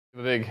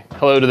A big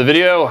hello to the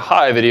video.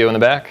 Hi, video in the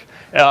back.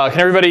 Can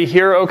everybody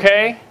hear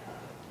okay?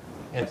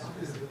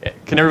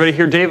 Can everybody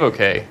hear Dave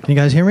okay? Can you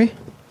guys hear me?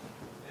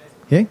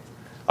 Okay.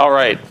 All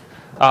right.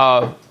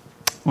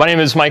 My name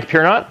is Mike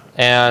Pirnat,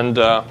 and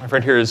my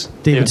friend here is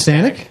David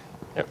Stanek.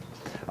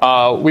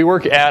 Yep. We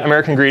work at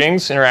American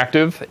Greetings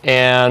Interactive,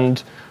 and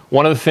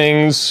one of the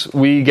things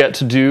we get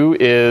to do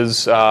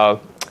is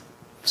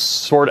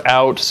sort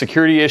out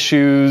security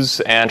issues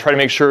and try to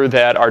make sure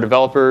that our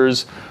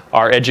developers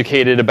are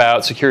educated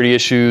about security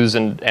issues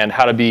and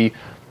how to be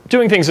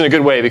doing things in a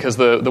good way, because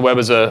the web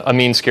is a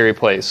mean, scary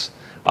place.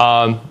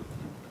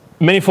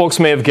 Many folks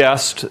may have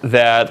guessed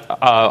that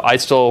I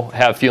still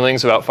have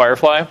feelings about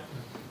Firefly.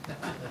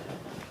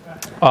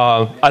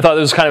 I thought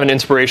it was kind of an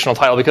inspirational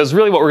title, because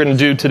really what we're going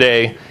to do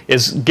today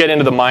is get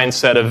into the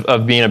mindset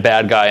of being a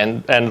bad guy.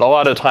 And a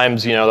lot of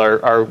times, you know,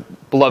 our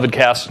beloved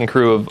cast and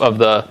crew of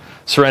the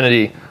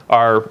Serenity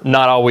are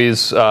not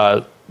always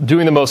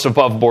doing the most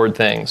above-board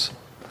things.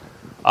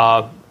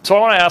 So I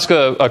want to ask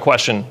a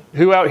question.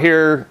 Who out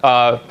here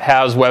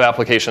has web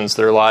applications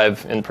that are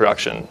live in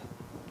production?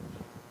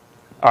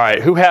 All right.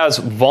 Who has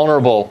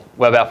vulnerable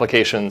web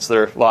applications that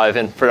are live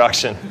in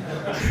production?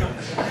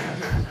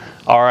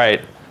 All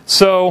right.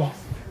 So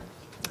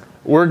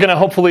we're going to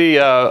hopefully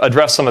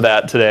address some of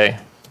that today.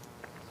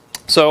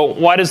 So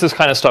why does this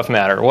kind of stuff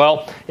matter?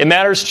 Well, it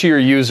matters to your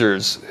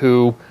users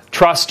who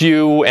trust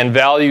you and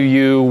value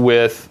you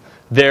with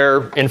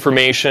their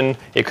information.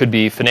 It could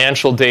be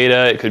financial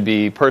data, it could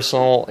be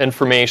personal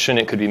information,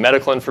 it could be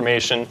medical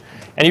information,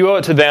 and you owe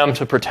it to them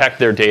to protect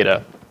their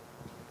data.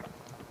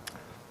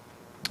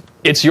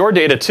 It's your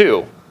data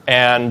too,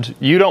 and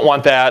you don't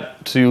want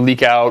that to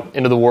leak out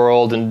into the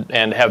world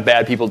and have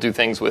bad people do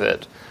things with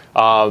it.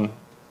 I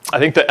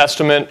think the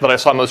estimate that I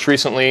saw most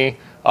recently,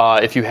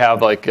 if you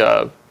have like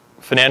a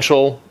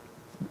financial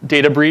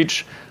data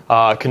breach,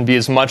 can be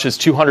as much as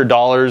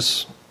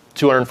 $200,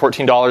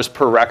 $214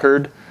 per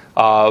record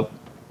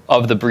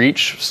of the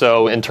breach.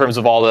 So in terms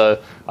of all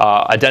the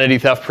identity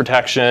theft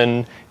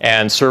protection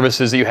and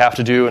services that you have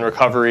to do in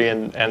recovery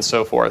and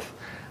so forth.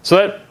 So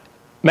that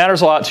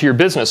matters a lot to your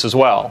business as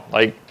well.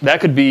 Like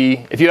that could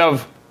be, if you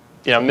have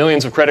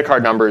millions of credit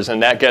card numbers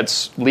and that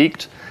gets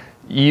leaked,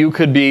 you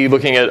could be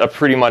looking at a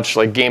pretty much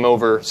like game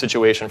over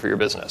situation for your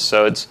business.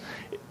 So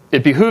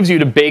it behooves you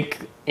to bake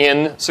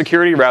in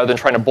security rather than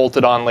trying to bolt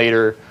it on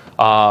later,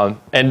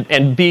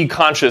 and be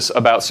conscious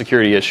about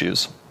security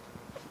issues.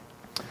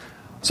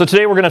 So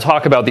today we're going to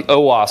talk about the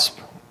OWASP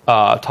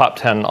top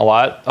 10 a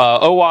lot.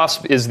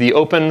 OWASP is the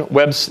Open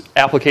Web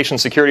Application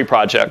Security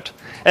Project,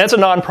 and it's a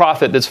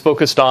nonprofit that's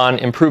focused on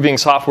improving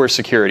software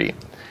security.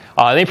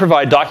 They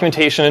provide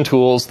documentation and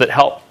tools that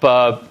help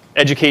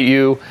educate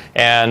you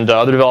and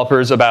other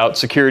developers about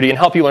security and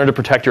help you learn to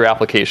protect your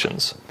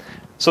applications.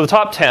 So the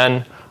top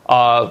 10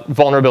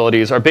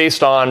 vulnerabilities are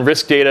based on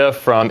risk data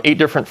from 8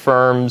 different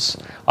firms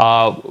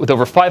with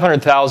over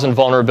 500,000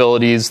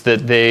 vulnerabilities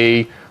that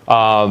they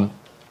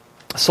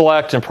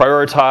select and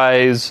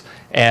prioritize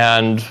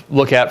and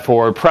look at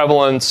for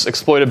prevalence,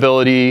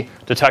 exploitability,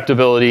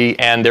 detectability,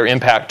 and their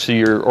impact to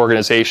your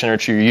organization or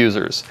to your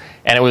users.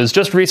 And it was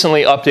just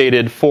recently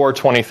updated for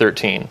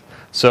 2013.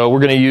 So we're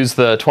going to use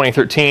the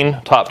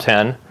 2013 top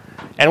 10.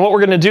 And what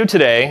we're going to do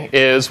today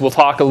is we'll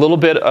talk a little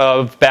bit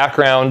of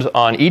background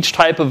on each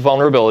type of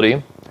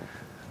vulnerability.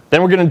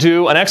 Then we're going to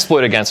do an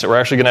exploit against it. We're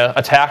actually going to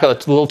attack a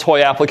little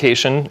toy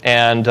application,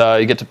 and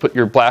you get to put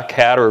your black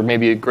hat, or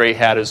maybe a gray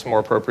hat is more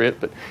appropriate,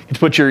 but you get to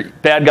put your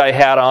bad guy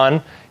hat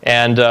on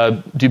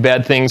and do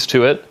bad things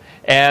to it.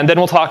 And then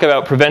we'll talk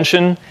about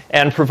prevention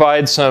and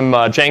provide some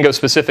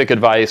Django-specific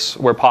advice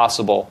where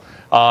possible.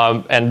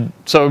 And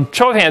so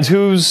show of hands,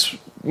 who's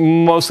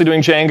mostly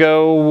doing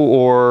Django?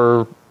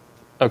 Or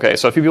okay,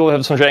 so a few people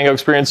have some Django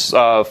experience.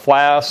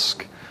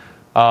 Flask.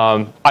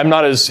 I'm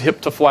not as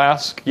hip to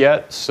Flask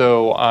yet,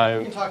 so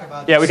we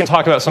can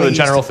talk about some of the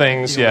general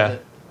things. Yeah.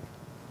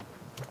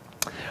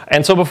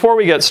 And so before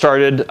we get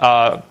started,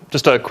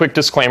 just a quick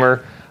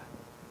disclaimer.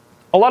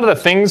 A lot of the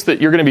things that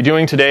you're going to be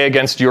doing today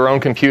against your own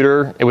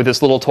computer with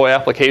this little toy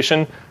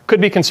application could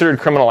be considered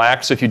criminal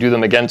acts if you do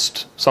them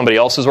against somebody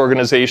else's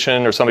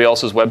organization or somebody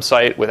else's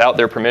website without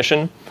their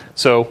permission.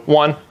 So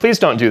one, please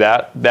don't do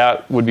that.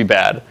 That would be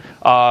bad.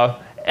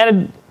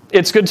 And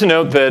it's good to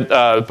note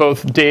that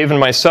both Dave and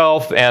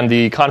myself and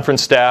the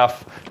conference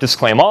staff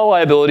disclaim all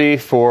liability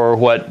for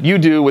what you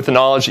do with the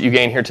knowledge that you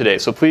gain here today.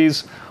 So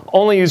please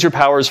only use your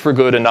powers for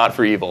good and not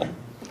for evil.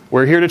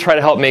 We're here to try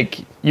to help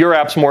make your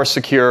apps more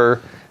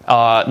secure,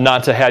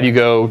 not to have you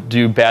go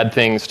do bad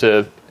things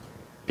to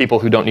people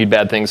who don't need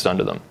bad things done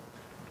to them.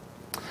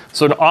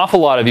 So an awful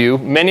lot of you,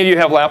 many of you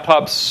have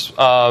laptops.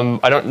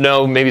 I don't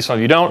know, maybe some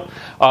of you don't.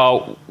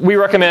 We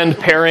recommend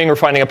pairing or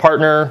finding a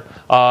partner.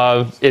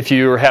 If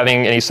you're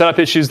having any setup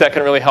issues, that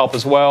can really help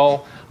as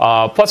well.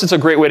 Plus, it's a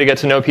great way to get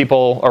to know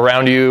people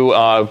around you,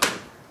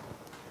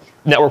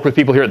 network with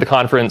people here at the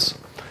conference.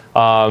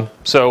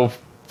 So if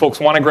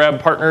folks want to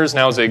grab partners,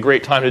 now is a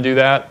great time to do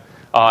that.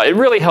 It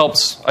really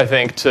helps, I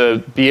think, to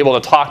be able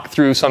to talk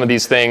through some of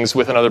these things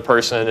with another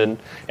person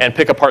and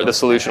pick apart the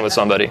solution with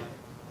somebody.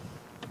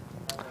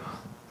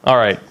 All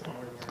right.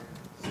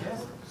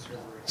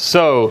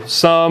 So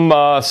some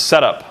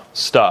setup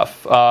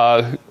stuff.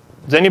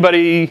 Is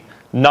anybody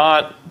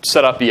not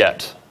set up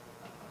yet?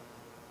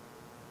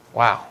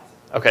 Wow.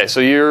 Okay, so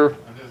you're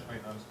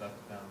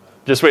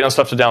just waiting on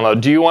stuff to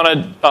download. Do you want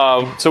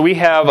to? So we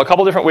have a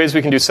couple different ways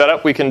we can do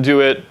setup. We can do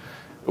it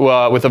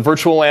with a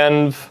virtual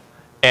env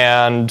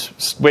and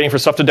waiting for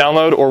stuff to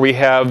download, or we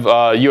have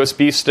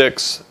USB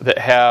sticks that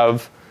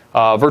have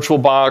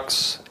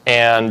VirtualBox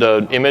and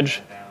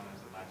image.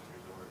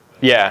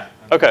 Yeah.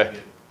 Okay.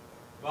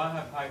 Well, I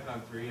have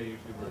Python 3. I usually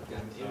work in,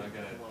 so I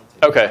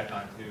got Okay.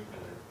 Python 2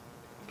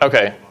 for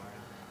Okay.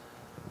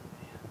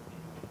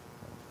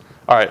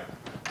 All right.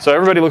 So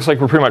everybody looks like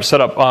we're pretty much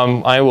set up.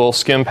 I will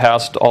skim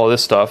past all of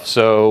this stuff,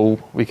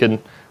 so we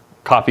can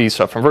copy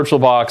stuff from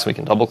VirtualBox. We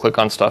can double-click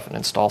on stuff and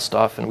install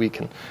stuff, and we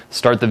can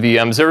start the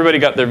VMs. Everybody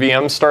got their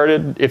VM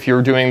started if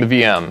you're doing the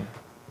VM?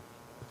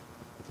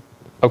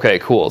 Okay,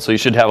 cool. So you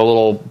should have a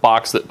little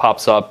box that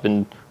pops up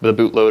and with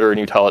a bootloader, and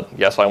you tell it,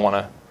 yes, I want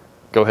to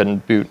go ahead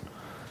and boot.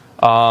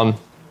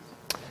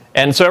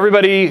 And so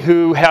everybody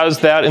who has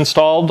that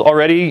installed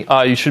already,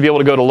 you should be able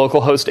to go to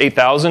localhost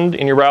 8000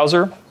 in your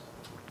browser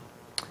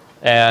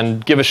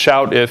and give a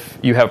shout if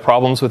you have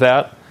problems with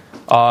that.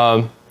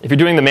 If you're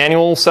doing the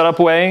manual setup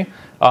way,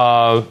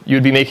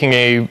 you'd be making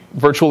a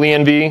virtual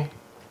env.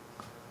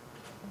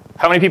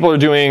 How many people are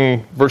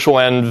doing virtual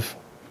env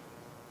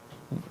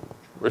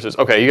versus?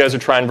 Okay, you guys are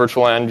trying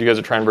virtual env. You guys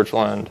are trying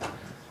virtual env.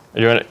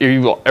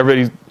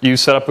 Everybody, you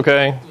set up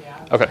okay?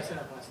 Yeah. Okay. I set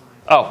up last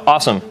night. Oh,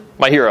 awesome!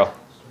 My hero.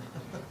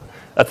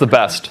 That's the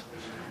best.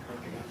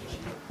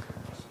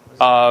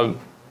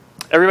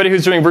 Everybody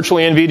who's doing virtual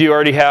env, do you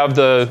already have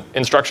the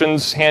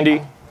instructions handy?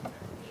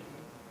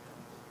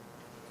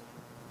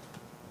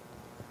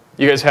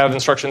 You guys have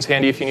instructions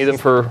handy if you need them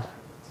for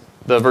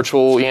the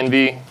virtual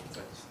env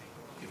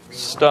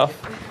stuff?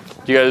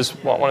 Do you guys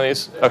want one of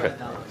these? Okay.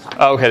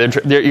 Oh, okay,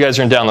 you guys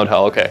are in download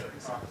hell. Okay.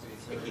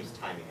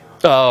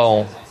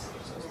 Oh,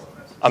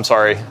 I'm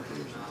sorry.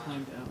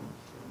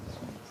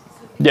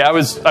 Yeah, I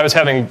was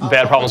having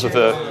bad problems with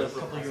the.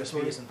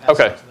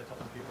 Okay.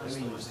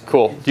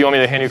 Cool. Do you want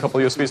me to hand you a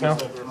couple of USBs now?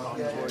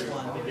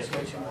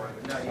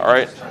 All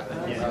right.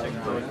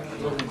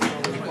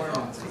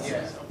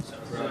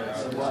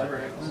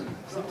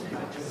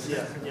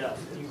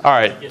 All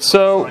right.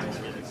 So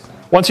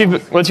once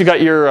you've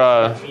got your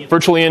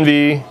virtual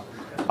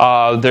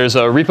env, there's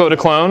a repo to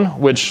clone,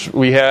 which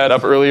we had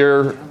up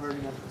earlier.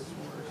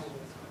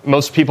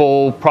 Most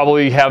people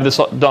probably have this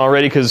done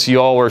already because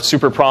you all were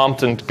super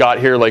prompt and got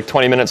here like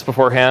 20 minutes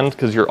beforehand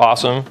because you're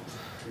awesome.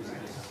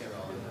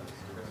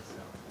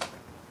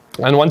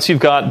 And once you've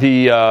got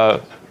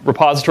the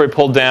repository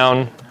pulled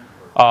down,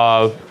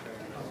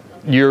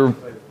 your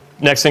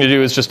next thing to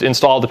do is just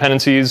install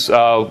dependencies.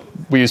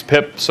 We use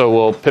pip, so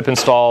we'll pip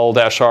install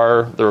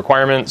 -r the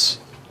requirements.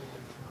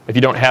 If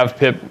you don't have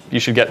pip, you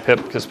should get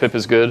pip because pip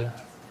is good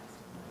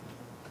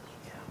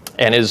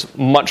and is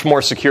much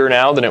more secure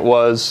now than it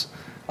was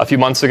a few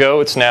months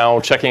ago. It's now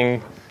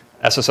checking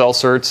SSL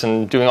certs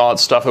and doing all that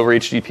stuff over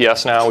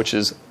HTTPS now, which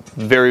is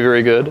very,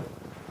 very good.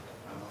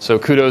 So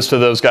kudos to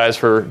those guys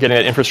for getting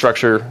that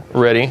infrastructure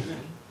ready.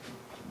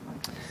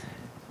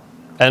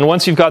 And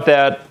once you've got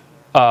that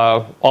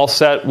all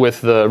set with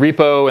the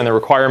repo and the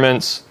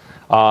requirements,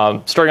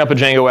 starting up a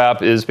Django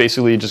app is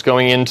basically just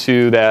going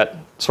into that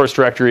source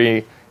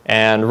directory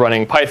and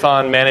running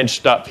Python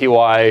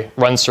manage.py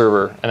run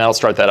server, and that'll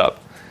start that up.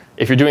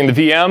 If you're doing the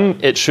VM,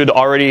 it should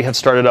already have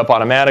started up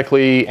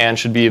automatically and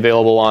should be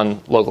available on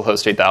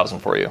localhost 8000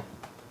 for you.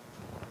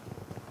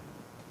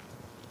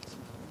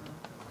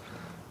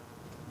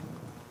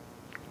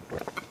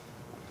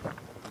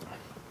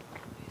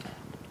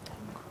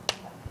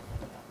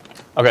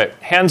 Okay,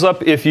 hands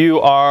up if you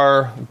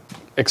are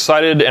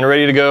excited and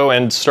ready to go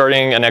and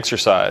starting an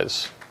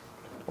exercise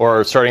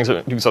or starting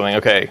to do something.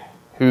 Okay,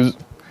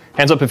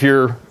 hands up if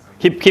you're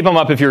keep them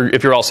up if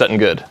you're all set and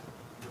good.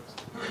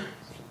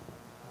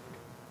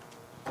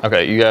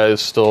 Okay, you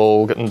guys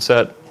still getting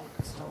set?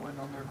 Still waiting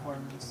on the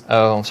requirements.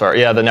 Oh, I'm sorry.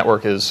 Yeah, the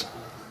network is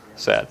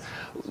sad.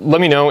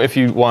 Let me know if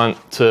you want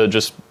to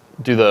just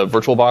do the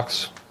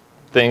VirtualBox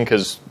thing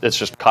because it's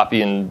just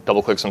copy and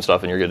double click some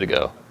stuff and you're good to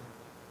go.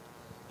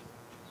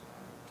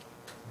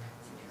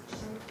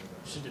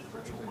 Should do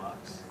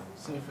VirtualBox.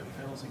 See if it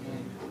fails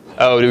again.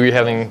 Oh, were you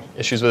having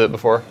issues with it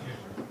before?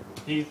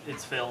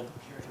 It's failed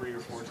 3 or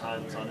 4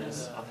 times on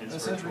his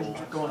This is virtual.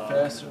 going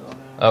faster though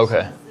now.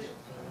 Okay.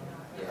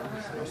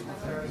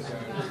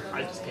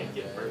 I just can't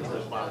get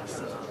VirtualBox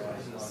set up.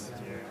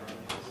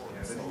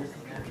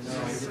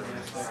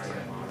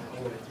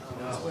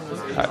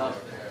 Right.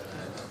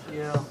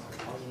 Yeah.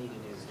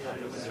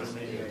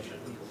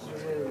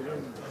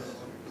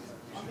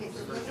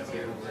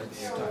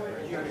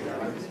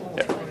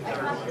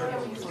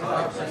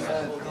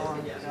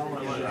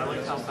 I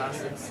like how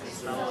fast it's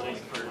validating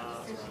for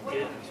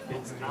Git.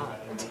 It's not.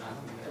 It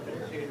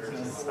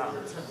stopped.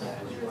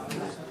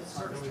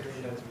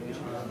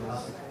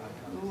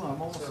 Ooh,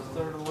 I'm almost a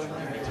third of the way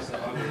there.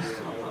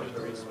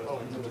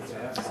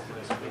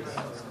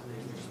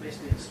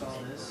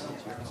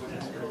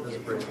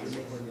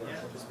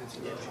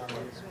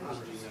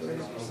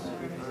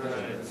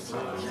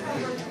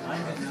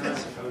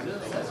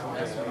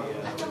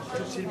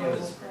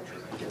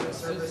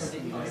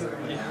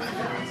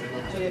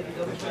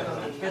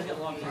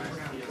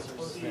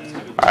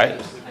 All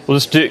right, we'll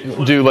just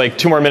do like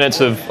 2 more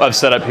minutes of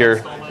setup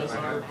here.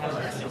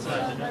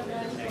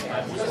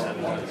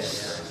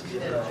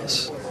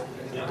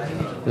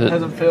 It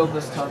hasn't failed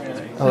this time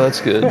yet. Oh, that's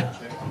good.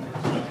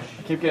 I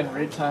keep getting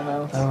read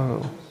timeouts.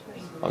 Oh,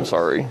 I'm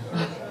sorry.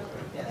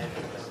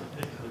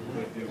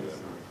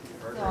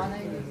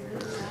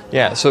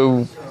 Yeah,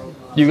 so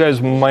you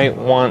guys might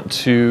want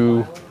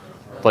to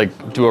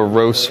like do a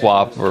row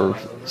swap or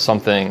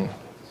something,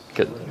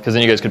 because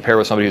then you guys could pair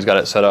with somebody who's got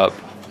it set up,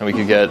 and we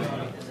could get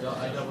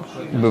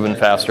moving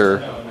faster,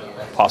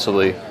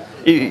 possibly.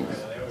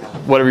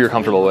 Whatever you're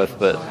comfortable with,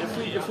 but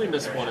If we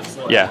miss one, it's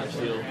not yeah, a big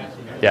deal.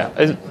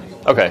 yeah.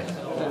 Okay.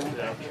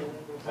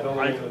 I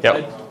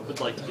would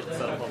like to get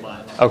set up on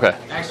mine. Okay.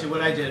 Actually,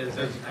 what I did is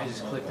I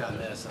just clicked on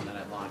this and then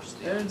I launched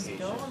the application.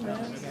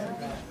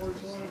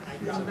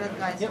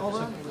 Yep,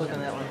 click on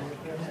that one.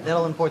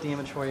 That'll import the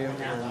image for you.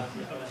 And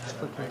just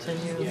click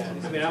continue.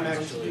 I mean, I'm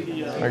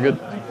actually... Very good.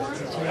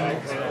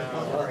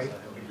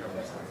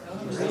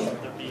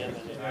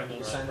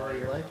 You signed over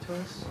your life to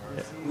us?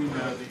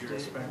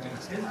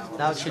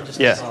 Now it should just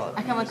Yeah. install it.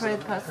 I have a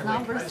credit card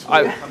numbers.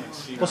 Well,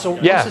 so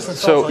Yeah. once this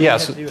installs, all you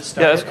have to do is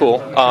start That's it. cool.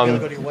 You gotta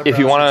go to your web If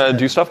you browser. want to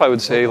do stuff, I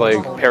would say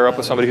like pair up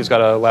with somebody who's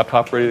got a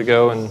laptop ready to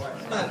go. And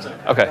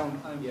okay.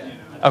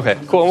 Okay.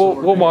 Cool.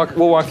 We'll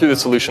walk through the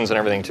solutions and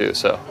everything too.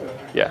 So,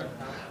 yeah.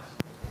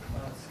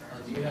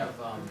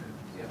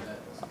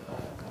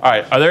 All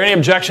right. Are there any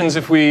objections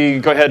if we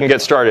go ahead and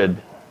get started?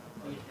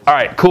 All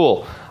right.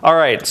 Cool. All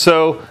right.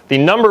 So the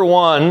number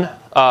one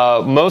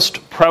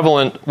most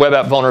prevalent web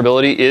app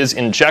vulnerability is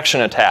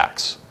injection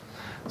attacks.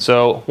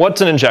 So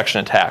what's an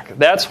injection attack?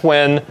 That's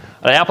when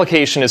an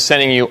application is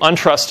sending you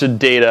untrusted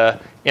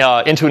data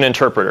into an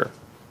interpreter.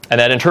 And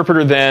that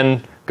interpreter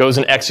then goes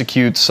and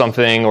executes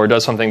something or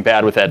does something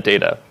bad with that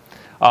data.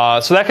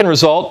 So that can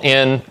result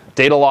in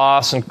data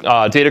loss and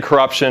data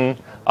corruption,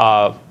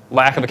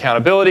 lack of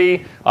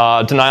accountability,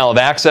 denial of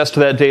access to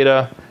that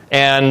data,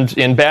 and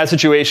in bad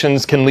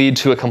situations can lead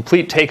to a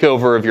complete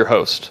takeover of your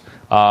host.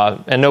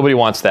 And nobody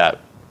wants that.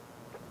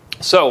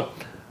 So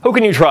who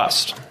can you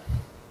trust?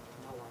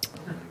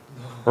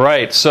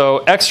 Right, so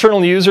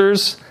external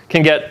users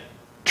can get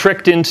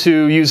tricked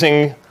into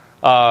using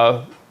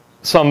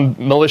some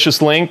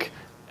malicious link.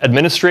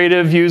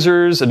 Administrative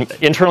users, and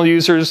internal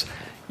users,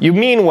 you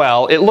mean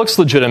well, it looks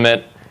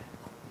legitimate,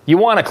 you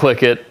want to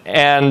click it,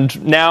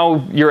 and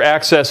now your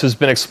access has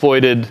been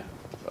exploited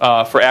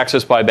for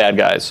access by bad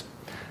guys.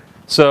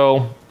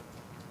 So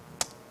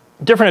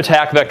different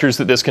attack vectors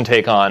that this can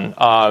take on.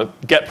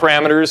 Get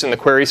parameters in the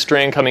query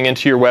string coming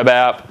into your web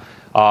app.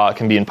 It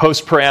can be in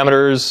post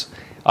parameters.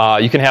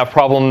 You can have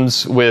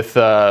problems with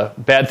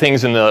bad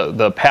things in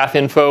the path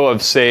info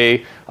of,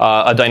 say,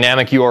 a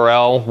dynamic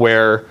URL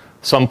where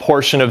some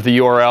portion of the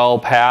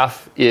URL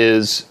path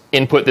is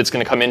input that's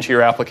going to come into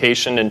your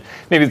application, and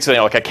maybe it's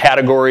like a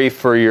category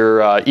for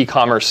your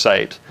e-commerce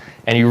site.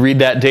 And you read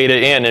that data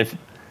in. If,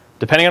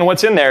 depending on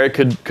what's in there, it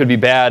could be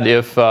bad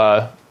if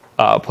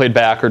played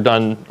back or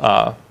done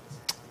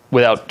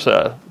without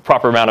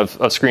proper amount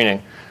of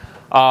screening.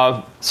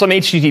 Some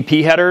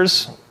HTTP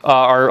headers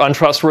are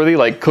untrustworthy,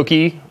 like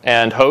cookie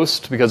and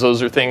host, because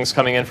those are things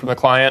coming in from the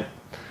client.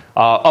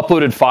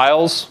 Uploaded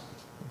files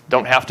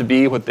don't have to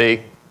be what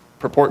they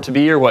purport to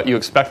be or what you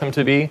expect them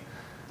to be.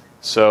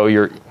 So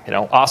your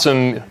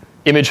awesome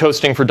image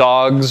hosting for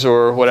dogs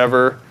or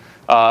whatever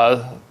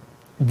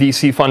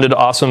VC-funded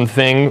awesome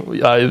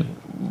thing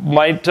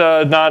might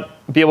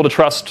not be able to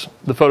trust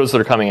the photos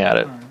that are coming at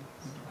it.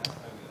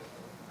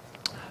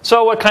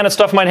 So what kind of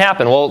stuff might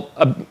happen? Well,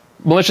 a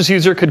malicious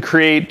user could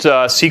create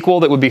SQL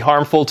that would be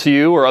harmful to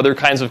you or other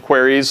kinds of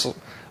queries.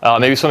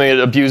 Maybe something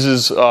that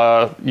abuses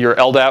your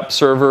LDAP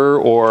server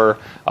or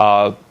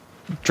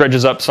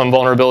dredges up some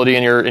vulnerability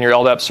in your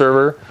LDAP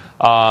server.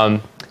 You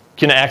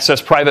can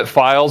access private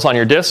files on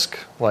your disk,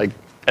 like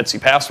Etsy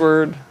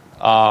password.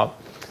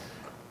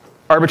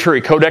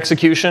 Arbitrary code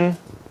execution.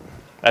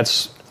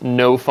 That's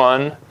no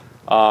fun.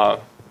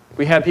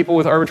 We had people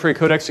with arbitrary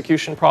code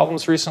execution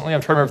problems recently. I'm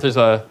trying to remember if there's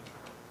a...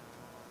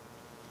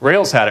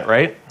 Rails had it,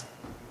 right?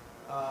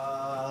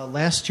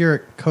 Last year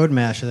at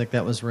CodeMash, I think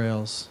that was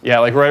Rails. Yeah,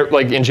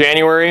 like in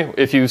January,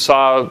 if you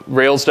saw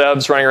Rails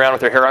devs running around with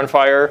their hair on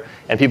fire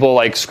and people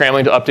like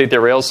scrambling to update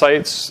their Rails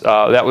sites,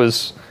 that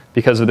was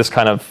because of this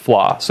kind of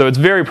flaw. So it's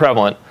very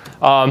prevalent.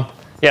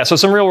 Yeah, so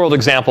some real-world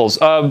examples.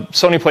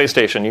 Sony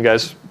PlayStation, you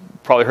guys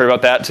probably heard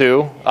about that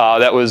too.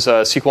 That was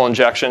SQL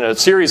injection, a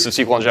series of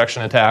SQL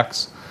injection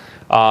attacks.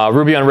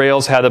 Ruby on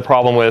Rails had the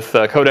problem with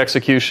code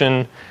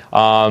execution.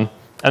 And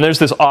there's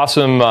this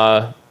awesome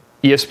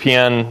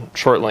ESPN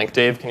short link.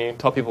 Dave, can you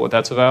tell people what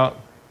that's about?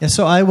 Yeah,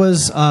 so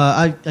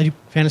I do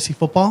fantasy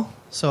football,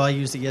 so I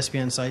use the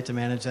ESPN site to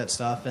manage that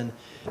stuff. And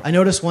I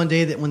noticed one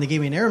day that when they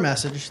gave me an error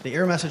message, the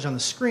error message on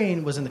the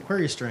screen was in the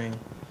query string.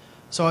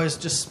 So I was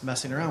just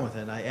messing around with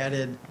it. I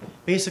added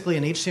basically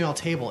an HTML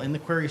table in the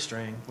query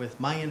string with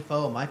my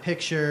info, my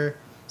picture,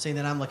 saying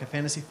that I'm like a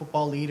fantasy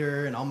football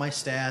leader and all my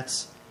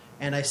stats.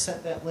 And I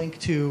sent that link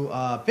to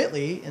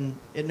Bitly, and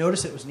it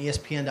noticed it was an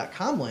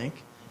ESPN.com link.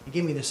 It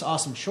gave me this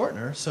awesome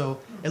shortener, so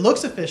it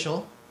looks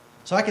official.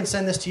 So I can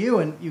send this to you,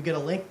 and you get a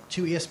link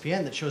to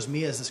ESPN that shows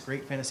me as this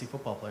great fantasy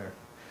football player.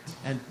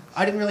 And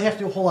I didn't really have to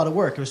do a whole lot of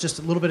work. It was just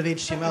a little bit of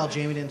HTML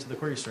jamming into the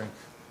query string.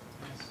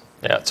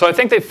 Yeah, so I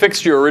think they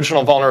fixed your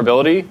original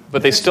vulnerability,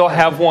 but they still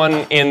have one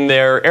in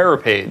their error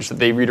page that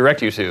they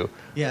redirect you to.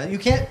 Yeah, you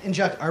can't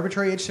inject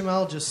arbitrary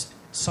HTML, just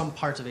some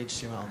parts of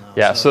HTML now.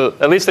 Yeah, so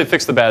at least they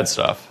fixed the bad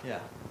stuff. Yeah.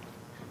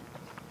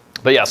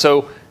 But yeah,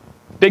 so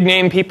big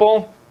name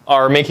people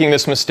are making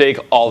this mistake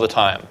all the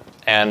time.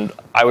 And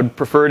I would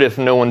prefer it if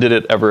no one did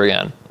it ever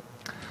again.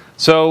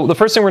 So the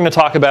first thing we're going to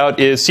talk about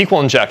is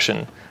SQL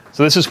injection.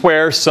 So this is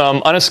where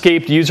some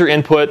unescaped user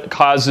input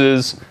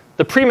causes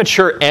the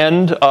premature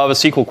end of a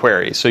SQL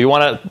query. So you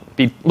want to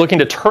be looking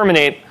to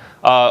terminate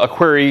a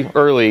query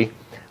early,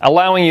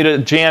 allowing you to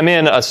jam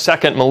in a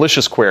second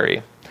malicious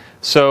query.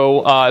 So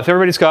if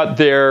everybody's got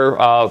their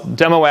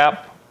demo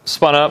app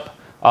spun up,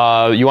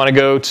 you want to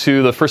go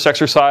to the first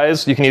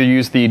exercise. You can either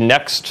use the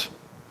next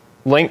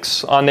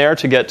links on there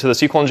to get to the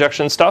SQL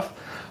injection stuff.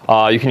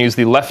 You can use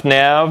the left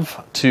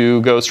nav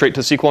to go straight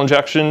to SQL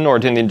injection or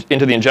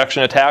into the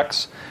injection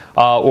attacks.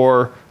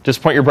 Or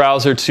just point your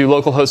browser to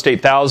localhost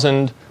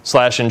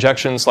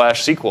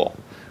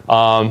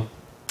 8000/injection/SQL.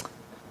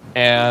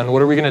 And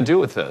what are we going to do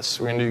with this?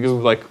 We're going to do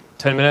like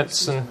 10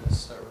 minutes and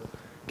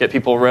get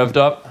people revved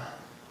up.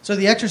 So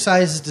the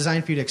exercise is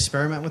designed for you to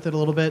experiment with it a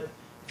little bit.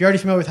 If you're already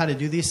familiar with how to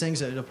do these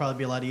things, it'll probably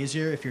be a lot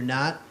easier. If you're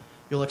not,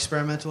 you'll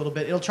experiment a little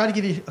bit. It'll try to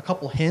give you a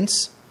couple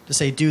hints to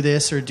say do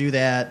this or do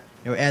that.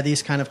 Add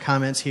these kind of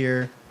comments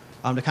here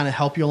to kind of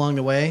help you along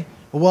the way.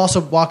 But we'll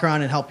also walk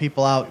around and help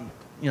people out,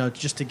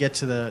 just to get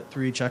to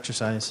through each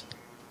exercise.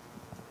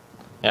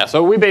 Yeah,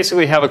 so we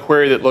basically have a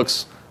query that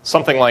looks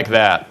something like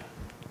that.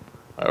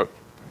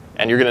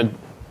 And you're going to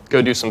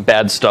go do some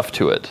bad stuff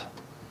to it.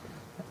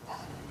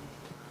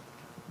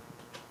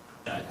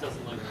 Yeah, it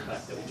doesn't like the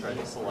fact that we tried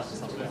to select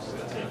something from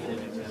the table.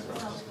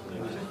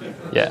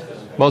 Yeah,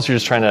 most are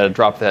just trying to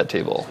drop that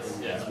table.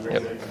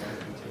 Yep.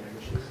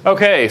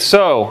 Okay,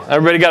 so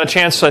everybody got a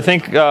chance. I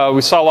think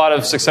we saw a lot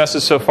of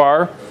successes so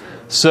far.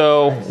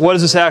 So what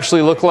does this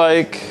actually look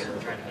like?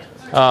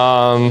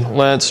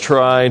 Let's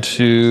try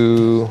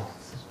to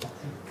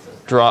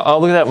draw. Oh,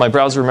 look at that. My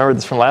browser remembered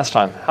this from last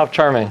time. How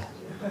charming.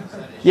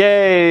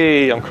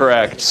 Yay, I'm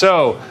correct.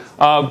 So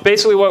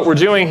basically what we're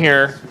doing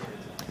here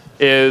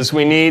is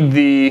we need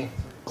the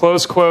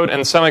close quote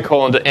and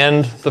semicolon to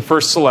end the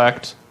first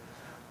select.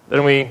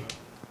 Then we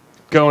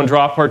go and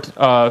drop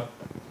our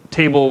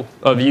table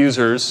of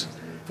users.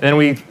 And then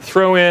we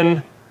throw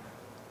in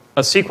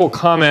a SQL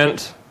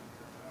comment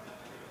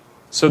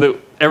so that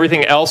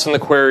everything else in the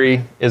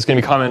query is going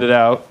to be commented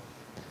out.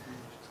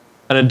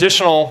 An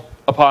additional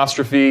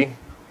apostrophe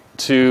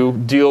to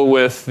deal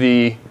with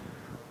the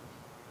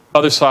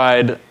other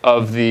side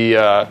of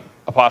the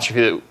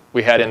apostrophe that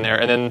we had in there.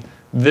 And then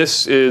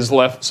this is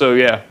left. So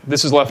yeah,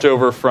 this is left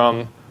over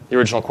from the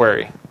original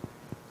query.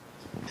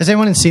 Has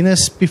anyone seen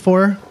this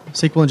before,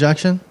 SQL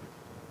injection?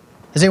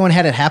 Has anyone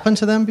had it happen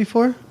to them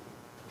before?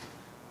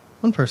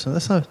 One person.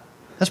 That's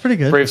pretty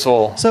good. Brave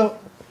soul. So,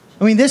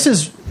 I mean, this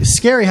is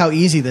scary how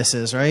easy this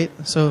is, right?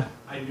 So,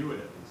 I knew it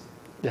at least.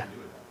 Yeah.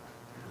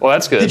 Well,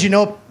 that's good. did you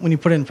know when you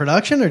put it in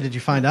production, or did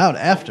you find out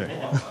after?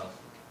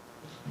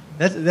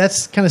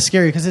 That's kind of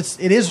scary because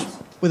it is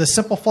with a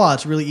simple flaw.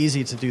 It's really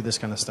easy to do this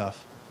kind of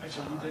stuff.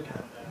 Actually, we did have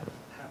that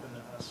happen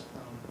to us.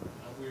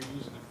 We were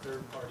using a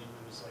third party.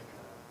 It was like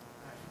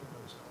I forget what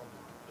it was called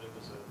now, but it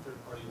was a third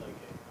party, like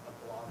a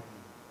blogging,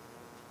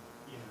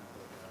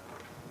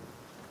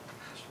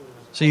 gosh, what was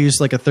it So you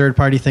used like a third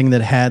party thing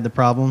that had the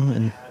problem,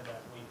 and had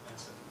that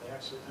weakness, and they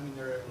actually,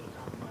 they were able to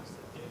compromise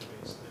the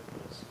database that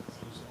was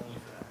used only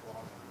for that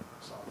blogging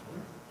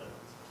software. But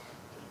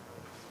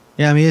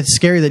yeah, I mean, it's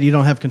scary that you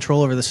don't have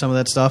control over some of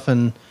that stuff,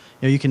 and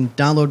you can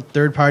download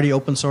third party,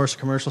 open source,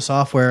 commercial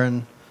software,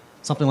 and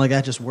something like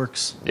that just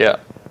works. Yeah.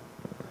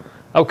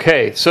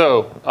 Okay,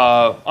 so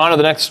on to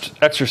the next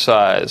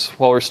exercise.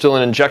 While we're still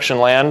in injection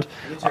land.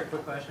 Can I answer a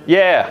quick question?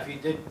 Yeah. If you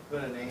did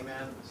put a name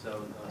in,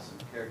 so some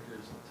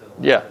characters to the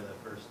Yeah. left of the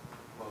first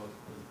quote,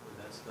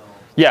 would that still...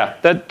 Yeah,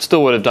 that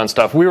still would have done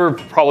stuff. We were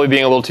probably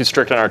being a little too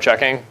strict on our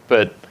checking,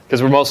 but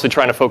because we're mostly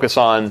trying to focus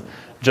on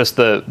just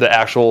the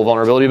actual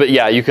vulnerability. But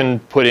yeah, you can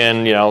put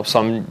in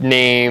some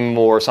name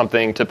or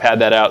something to pad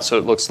that out so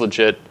it looks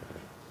legit.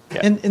 Yeah.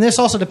 And this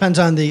also depends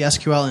on the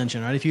SQL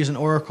engine, right? If you use an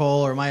Oracle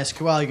or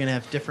MySQL, you're going to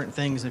have different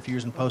things than if you're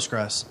using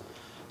Postgres.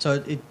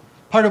 So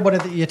part of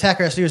what the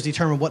attacker has to do is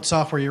determine what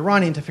software you're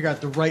running to figure out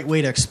the right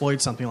way to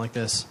exploit something like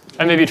this.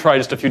 And maybe try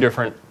just a few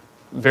different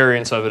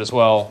variants of it as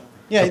well.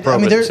 Yeah, I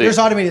mean, there's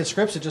automated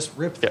scripts that just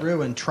rip Yep.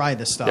 through and try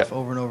this stuff Yep.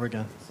 over and over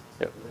again.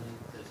 Yep.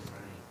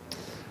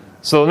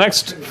 So the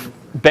next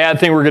bad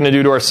thing we're going to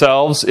do to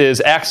ourselves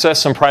is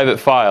access some private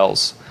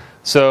files.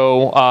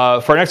 So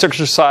for our next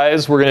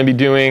exercise, we're going to be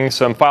doing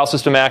some file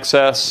system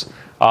access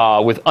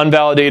with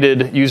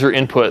unvalidated user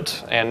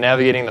input and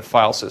navigating the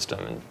file system.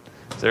 And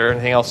is there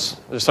anything else? Is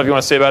there stuff you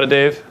want to say about it,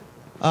 Dave?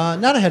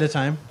 Not ahead of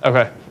time.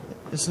 Okay.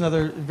 It's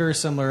another very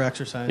similar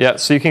exercise. Yeah,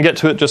 so you can get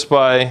to it just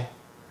by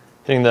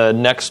hitting the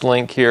next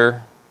link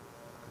here,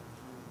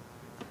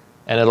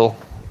 and it'll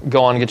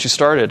go on and get you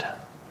started.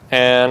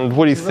 And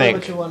what do you think?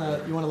 But you want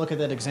to look at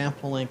that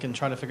example link and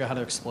try to figure out how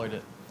to exploit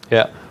it.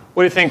 Yeah.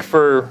 What do you think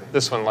for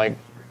this one? Like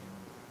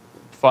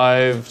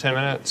 5, 10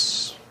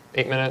 minutes,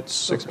 8 minutes,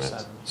 6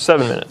 minutes,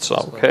 7 minutes.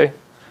 Oh, okay.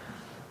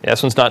 Yeah,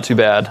 this one's not too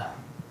bad.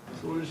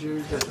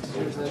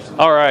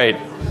 All right.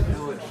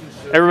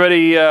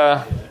 Everybody,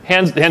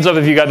 hands up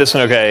if you got this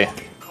one okay.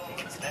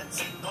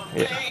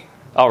 Yeah.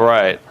 All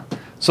right.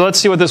 So let's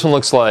see what this one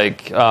looks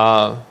like. We've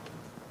got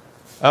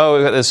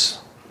this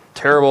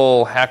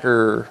terrible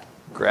hacker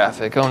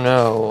graphic. Oh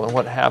no, and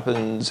what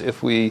happens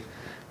if we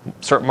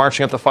start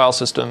marching up the file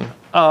system?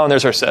 Oh, and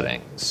there's our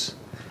settings.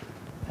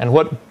 And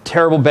what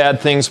terrible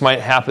bad things might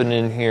happen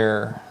in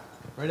here?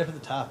 Right up at the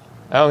top.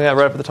 Oh yeah,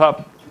 right up at the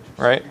top,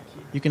 right?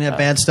 You can have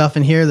bad stuff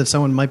in here that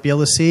someone might be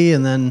able to see,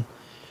 and then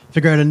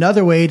figure out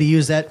another way to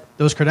use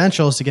those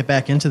credentials to get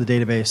back into the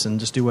database and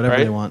just do whatever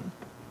they want.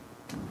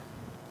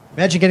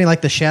 Imagine getting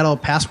like the shadow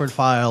password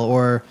file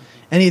or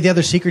any of the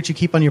other secrets you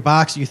keep on your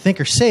box that you think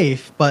are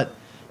safe, but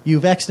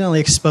you've accidentally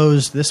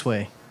exposed this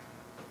way.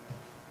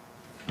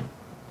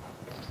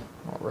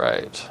 All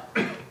right.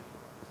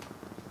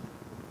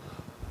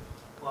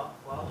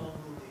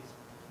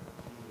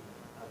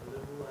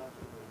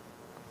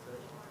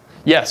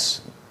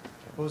 Yes.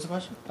 What was the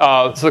question?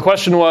 So the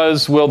question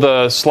was, will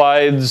the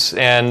slides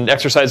and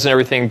exercises and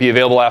everything be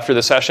available after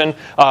the session?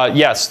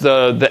 Yes,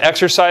 the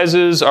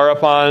exercises are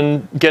up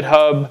on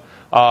GitHub.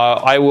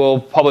 I will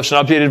publish an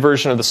updated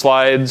version of the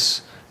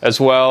slides as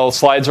well.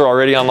 Slides are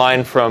already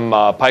online from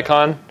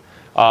PyCon.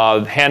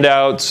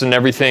 Handouts and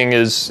everything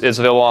is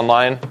available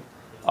online.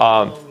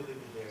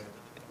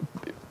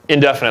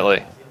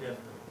 Indefinitely.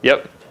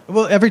 Yep.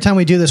 Well, every time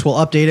we do this, we'll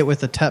update it with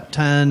the top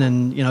 10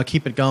 and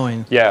keep it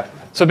going. Yeah.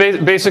 So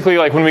basically,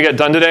 like when we get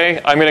done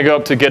today, I'm going to go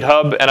up to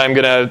GitHub and I'm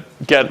going to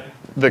get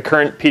the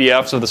current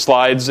PDFs of the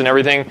slides and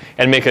everything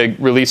and make a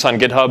release on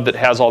GitHub that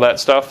has all that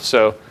stuff.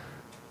 So,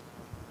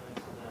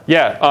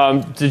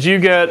 yeah. Did you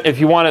get, if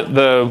you want it,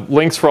 the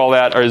links for all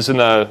that is in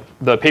the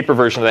paper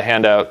version of the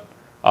handout.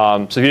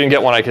 So if you didn't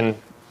get one, I can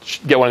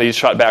get one of these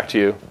shot back to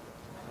you.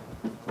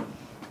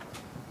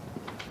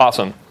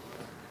 Awesome.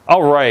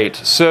 All right.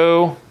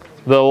 So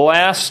the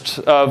last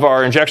of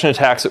our injection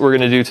attacks that we're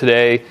going to do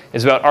today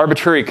is about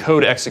arbitrary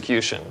code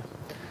execution.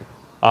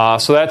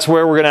 So that's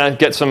where we're going to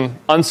get some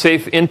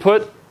unsafe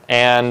input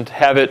and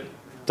have it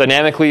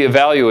dynamically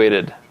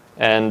evaluated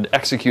and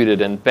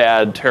executed, and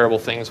bad, terrible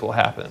things will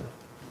happen.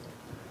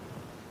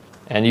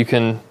 And you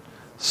can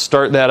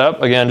start that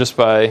up, again, just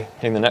by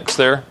hitting the next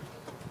there.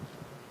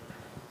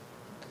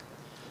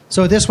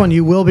 So with this one,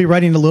 you will be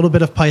writing a little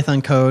bit of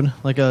Python code,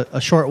 like a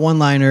short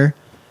one-liner.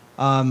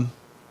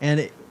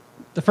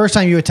 The first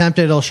time you attempt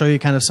it, it'll show you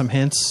kind of some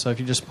hints. So if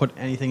you just put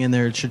anything in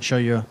there, it should show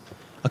you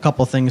a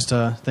couple things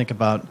to think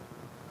about.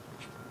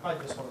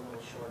 Probably just one a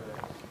little shorter,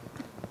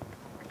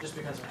 just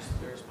because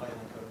there's Python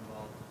code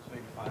involved. So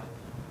maybe 5.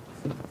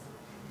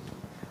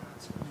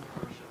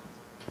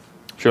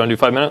 Sure, you want to do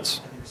 5 minutes?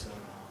 I think so.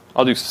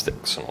 I'll do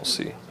 6, and we'll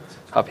see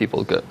how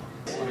people get.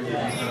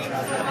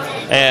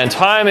 And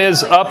time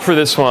is up for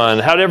this one.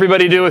 How did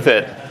everybody do with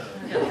it?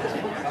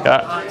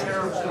 Yeah.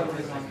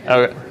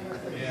 Okay.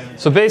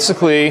 So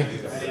basically,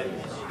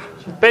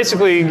 Dave,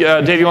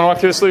 you want to walk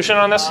through the solution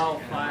on this?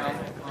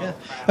 Yeah.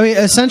 I mean,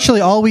 essentially,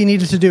 all we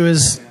needed to do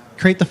is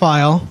create the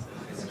file.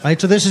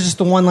 Right. So this is just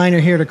the one-liner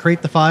here to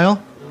create the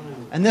file,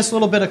 and this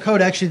little bit of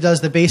code actually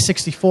does the base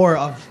 64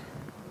 of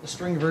the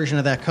string version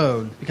of that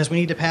code, because we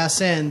need to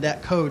pass in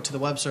that code to the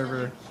web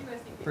server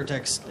for to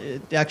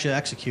actually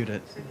execute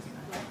it.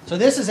 So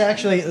this is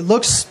actually, it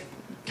looks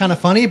kind of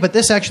funny, but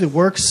this actually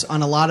works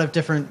on a lot of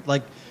different,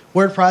 like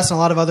WordPress and a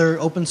lot of other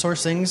open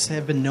source things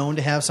have been known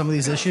to have some of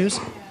these issues.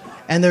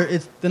 And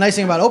the nice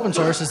thing about open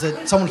source is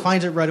that someone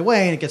finds it right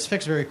away and it gets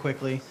fixed very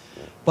quickly.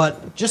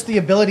 But just the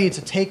ability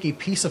to take a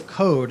piece of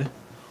code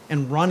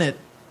and run it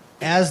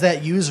as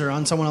that user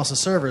on someone else's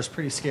server is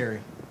pretty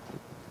scary.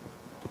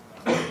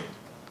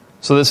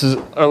 So this is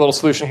our little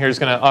solution here is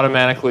going to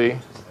automatically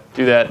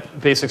do that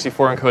base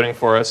 64 encoding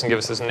for us and give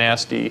us this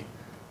nasty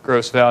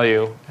gross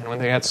value. And when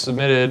they got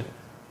submitted,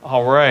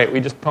 all right, we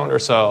just pwned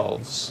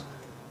ourselves.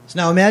 So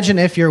now imagine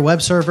if your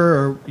web server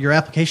or your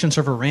application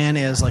server ran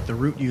as like the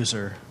root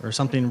user or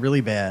something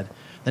really bad.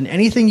 Then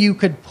anything you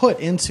could put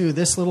into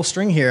this little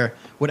string here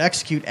would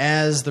execute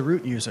as the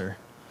root user.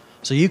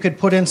 So you could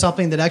put in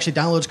something that actually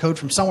downloads code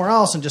from somewhere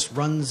else and just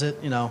runs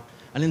it, an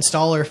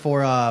installer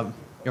for a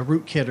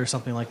rootkit or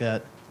something like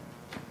that.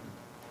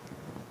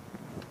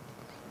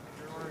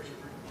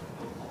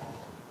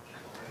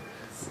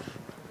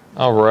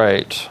 All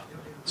right.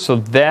 So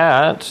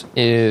that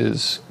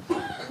is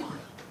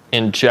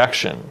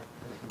injection.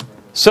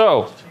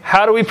 So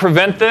how do we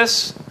prevent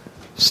this?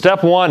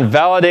 Step 1,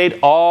 validate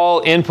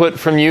all input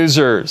from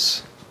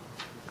users.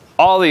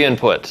 All the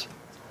input.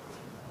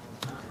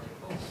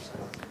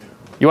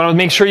 You want to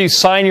make sure you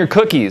sign your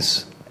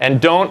cookies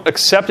and don't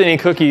accept any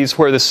cookies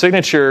where the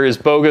signature is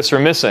bogus or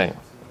missing.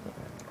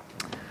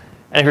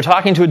 And if you're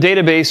talking to a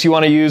database, you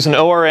want to use an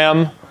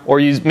ORM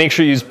or make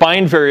sure you use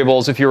bind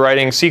variables if you're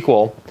writing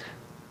SQL.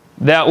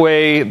 That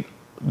way,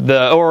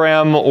 the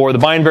ORM or the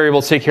bind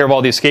variables take care of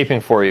all the escaping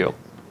for you.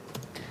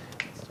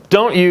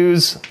 Don't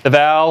use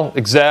eval,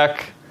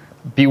 exec.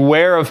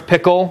 Beware of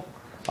pickle.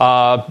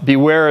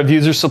 Beware of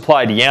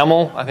user-supplied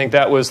YAML. I think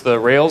that was the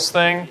Rails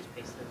thing.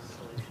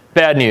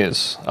 Bad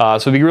news.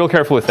 So be real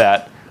careful with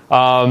that.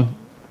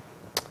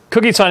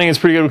 Cookie signing is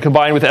pretty good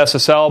combined with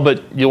SSL,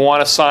 but you'll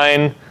want to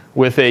sign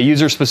with a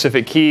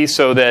user-specific key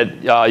so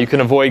that you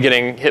can avoid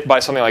getting hit by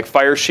something like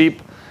Firesheep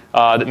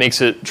that makes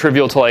it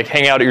trivial to like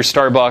hang out at your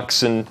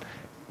Starbucks and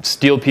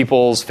steal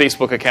people's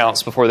Facebook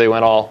accounts before they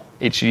went all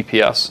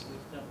HTTPS.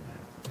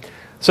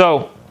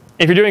 So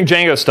if you're doing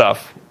Django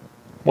stuff,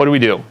 what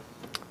do?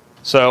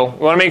 So we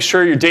want to make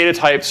sure your data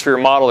types for your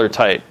model are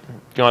tight. Do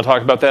you want to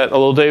talk about that a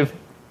little, Dave?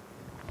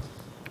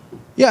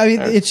 Yeah, I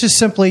mean, it's just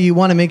simply you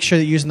want to make sure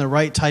that you're using the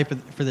right type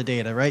for the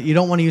data, right? You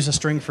don't want to use a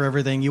string for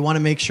everything. You want to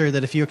make sure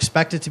that if you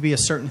expect it to be a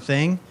certain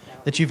thing,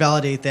 that you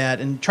validate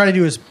that and try to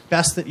do as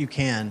best that you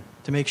can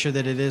to make sure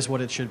that it is what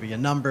it should be, a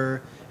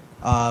number,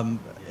 an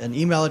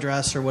email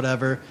address, or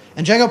whatever.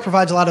 And Django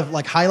provides a lot of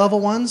like high-level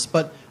ones,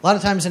 but a lot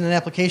of times in an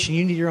application,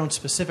 you need your own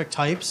specific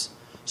types.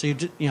 So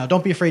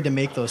don't be afraid to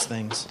make those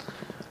things.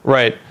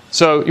 Right.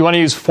 So you want to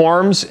use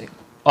forms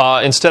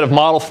instead of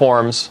model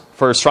forms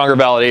for stronger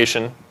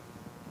validation.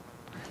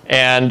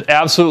 And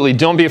absolutely,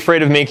 don't be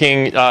afraid of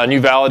making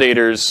new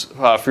validators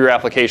for your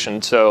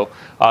application. So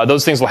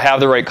those things will have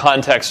the right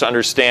context to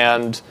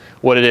understand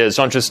what it is.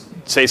 Don't just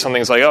say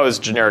something like, oh, it's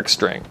a generic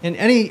string. And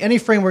any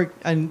framework,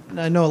 and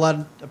I know a lot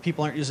of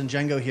people aren't using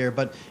Django here,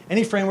 but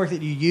any framework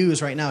that you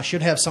use right now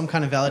should have some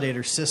kind of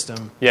validator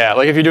system. Yeah,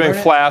 like if you're doing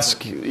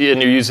Flask and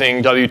you're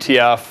using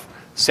WTF,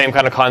 same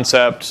kind of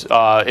concept.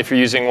 If you're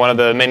using one of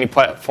the many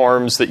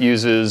platforms that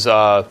uses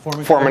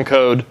form and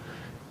code,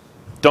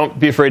 don't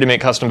be afraid to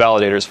make custom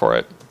validators for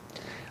it.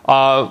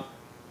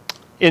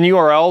 In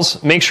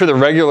URLs, make sure the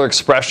regular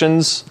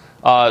expressions,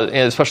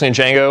 especially in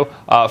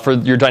Django, for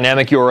your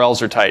dynamic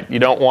URLs are tight. You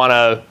don't want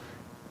to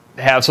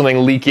have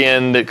something leak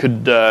in that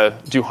could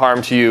do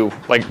harm to you,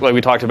 like we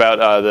talked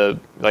about,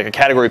 like a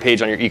category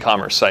page on your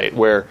e-commerce site,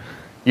 where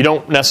you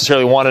don't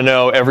necessarily want to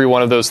know every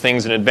one of those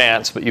things in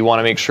advance, but you want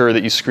to make sure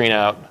that you screen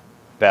out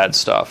bad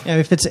stuff. Yeah,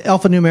 if it's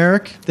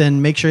alphanumeric,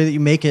 then make sure that you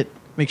make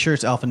sure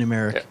it's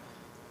alphanumeric.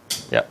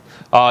 Yeah.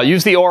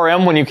 Use the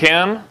ORM when you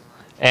can,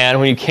 and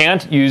when you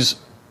can't, use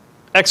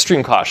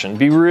extreme caution.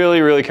 Be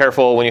really, really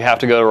careful when you have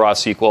to go to raw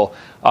SQL.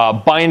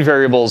 Bind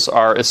variables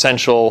are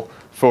essential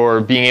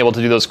for being able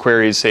to do those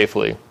queries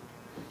safely.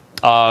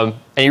 And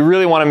you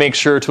really want to make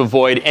sure to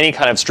avoid any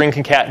kind of string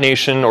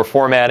concatenation or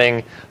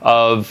formatting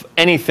of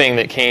anything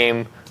that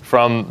came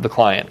from the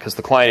client, because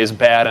the client is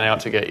bad and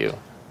out to get you.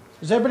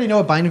 Does everybody know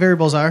what bind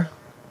variables are?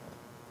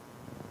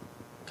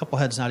 A couple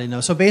heads nodding no.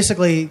 So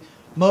basically,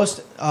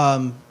 most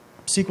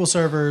SQL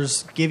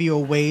servers give you a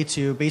way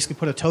to basically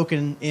put a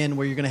token in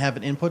where you're going to have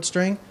an input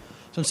string.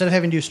 So instead of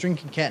having to do string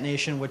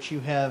concatenation, which you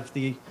have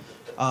the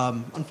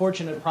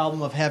unfortunate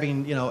problem of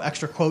having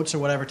extra quotes or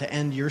whatever to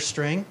end your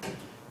string,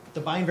 the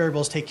bind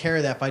variables take care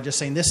of that by just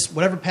saying this,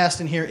 whatever passed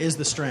in here is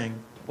the string.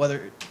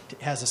 Whether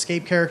it has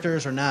escape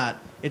characters or not,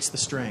 it's the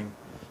string.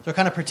 So it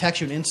kind of protects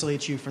you and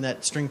insulates you from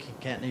that string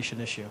concatenation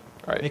issue.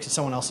 Right. Makes it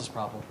someone else's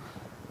problem.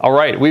 All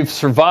right, we've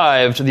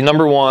survived the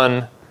number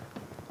one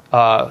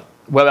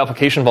web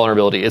application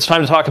vulnerability. It's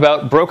time to talk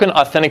about broken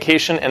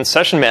authentication and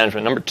session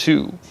management, number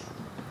 2.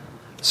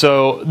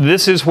 So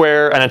this is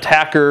where an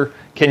attacker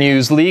can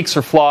use leaks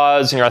or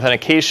flaws in your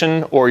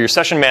authentication or your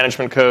session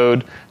management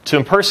code to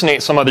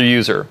impersonate some other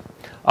user.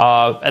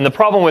 And the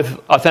problem with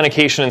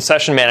authentication and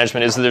session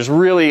management is that there's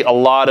really a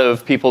lot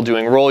of people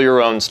doing roll your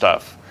own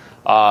stuff.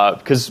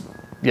 Because,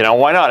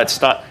 why not?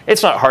 It's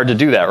not hard to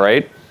do that,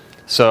 right?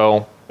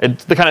 So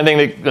it's the kind of thing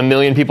that a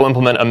million people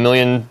implement a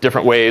million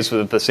different ways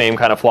with the same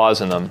kind of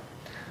flaws in them.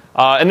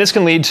 And this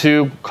can lead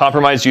to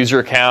compromised user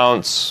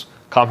accounts,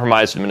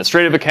 compromised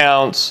administrative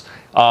accounts,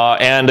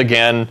 and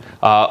again,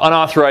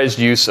 unauthorized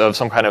use of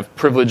some kind of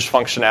privileged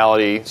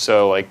functionality,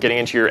 so like getting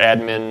into your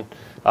admin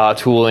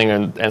tooling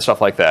and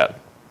stuff like that.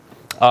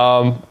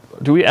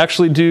 Do we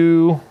actually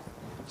do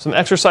some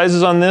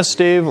exercises on this,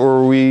 Dave, or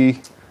are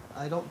we?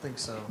 I don't think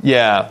so.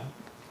 Yeah.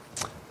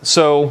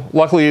 So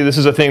luckily, this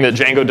is a thing that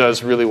Django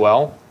does really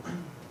well,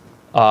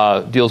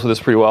 deals with this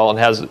pretty well, and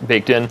has it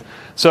baked in.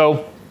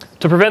 So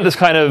to prevent this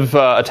kind of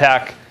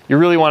attack, you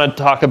really want to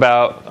talk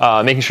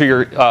about making sure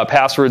your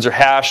passwords are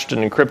hashed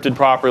and encrypted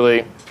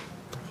properly.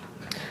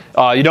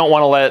 You don't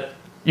want to let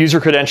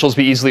user credentials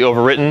be easily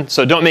overwritten,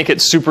 so don't make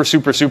it super,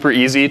 super, super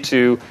easy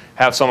to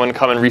have someone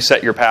come and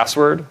reset your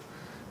password.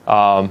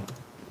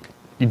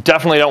 You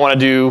definitely don't want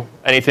to do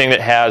anything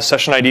that has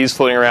session IDs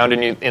floating around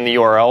in the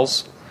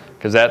URLs,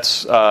 because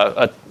that's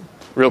a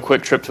real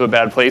quick trip to a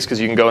bad place because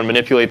you can go and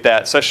manipulate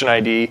that session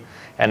ID,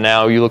 and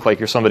now you look like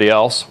you're somebody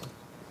else.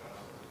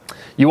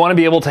 You want to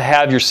be able to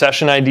have your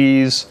session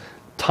IDs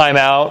time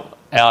out.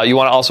 You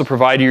want to also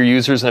provide your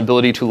users an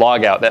ability to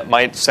log out. That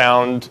might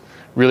sound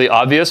really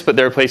obvious, but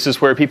there are places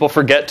where people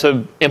forget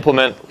to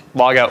implement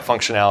logout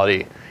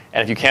functionality.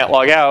 And if you can't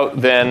log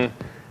out, then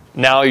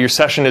now your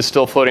session is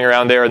still floating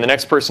around there, and the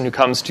next person who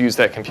comes to use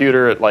that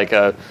computer at like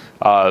a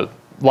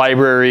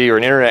library or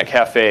an internet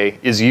cafe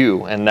is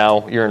you, and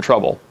now you're in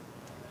trouble.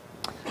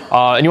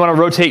 And you want to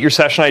rotate your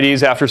session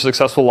IDs after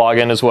successful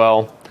login as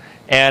well.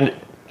 And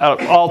at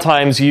all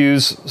times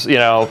use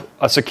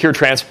a secure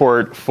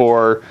transport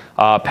for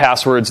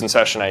passwords and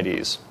session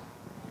IDs.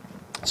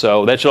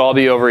 So that should all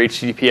be over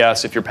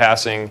HTTPS if you're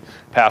passing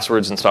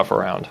passwords and stuff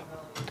around.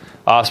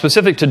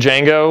 Specific to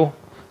Django,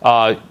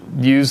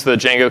 use the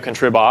Django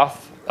contrib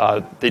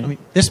auth.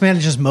 This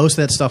manages most of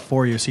that stuff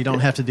for you, so you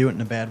don't have to do it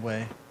in a bad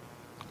way.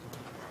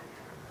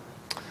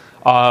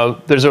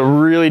 There's a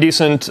really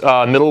decent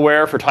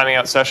middleware for timing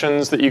out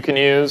sessions that you can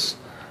use.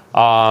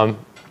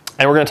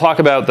 And we're going to talk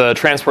about the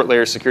transport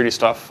layer security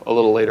stuff a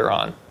little later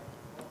on.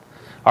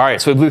 All right,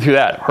 so we blew through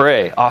that.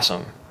 Hooray,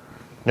 awesome.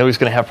 Nobody's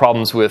going to have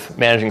problems with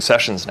managing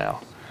sessions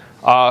now.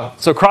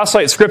 So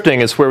cross-site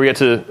scripting is where we get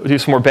to do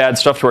some more bad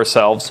stuff to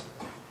ourselves.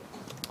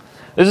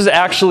 This is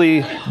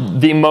actually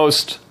the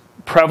most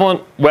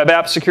prevalent web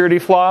app security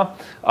flaw.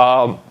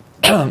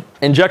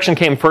 Injection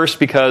came first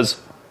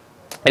because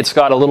it's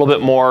got a little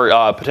bit more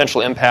potential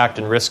impact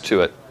and risk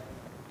to it.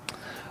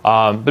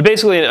 But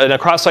basically, in a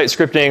cross-site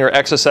scripting or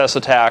XSS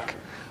attack,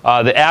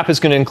 the app is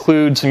going to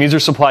include some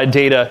user-supplied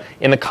data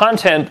in the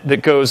content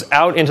that goes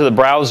out into the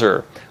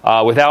browser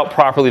without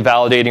properly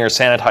validating or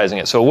sanitizing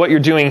it. So what you're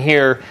doing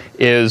here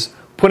is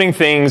putting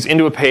things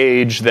into a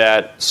page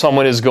that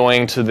someone is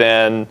going to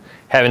then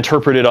have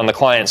interpreted on the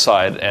client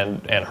side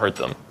and hurt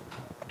them.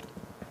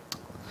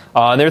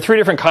 There are three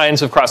different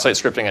kinds of cross-site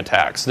scripting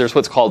attacks. There's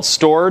what's called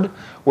stored,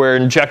 where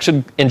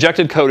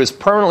injected code is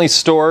permanently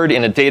stored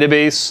in a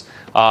database.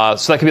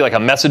 So that could be like a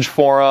message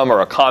forum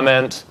or a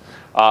comment.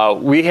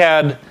 We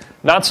had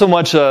not so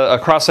much a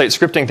cross-site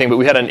scripting thing, but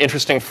we had an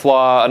interesting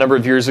flaw a number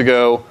of years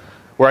ago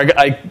where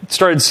I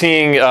started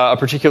seeing a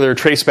particular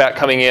traceback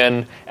coming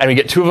in, and we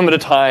get two of them at a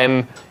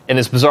time in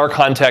this bizarre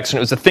context, and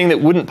it was a thing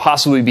that wouldn't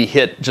possibly be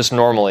hit just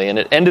normally. And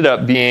it ended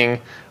up being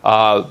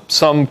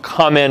some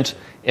comment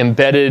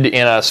embedded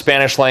in a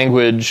Spanish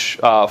language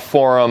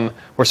forum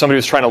where somebody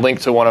was trying to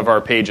link to one of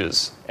our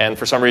pages. And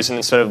for some reason,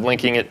 instead of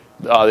linking it,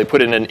 they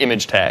put in an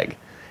image tag.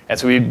 And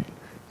so we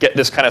get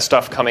this kind of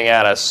stuff coming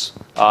at us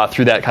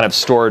through that kind of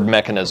stored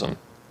mechanism.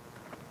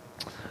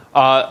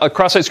 A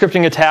cross-site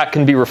scripting attack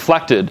can be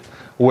reflected,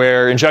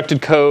 where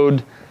injected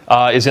code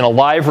is in a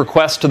live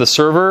request to the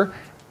server,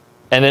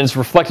 and then it's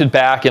reflected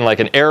back in like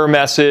an error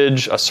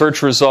message, a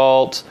search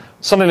result,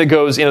 something that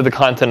goes into the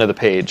content of the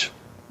page.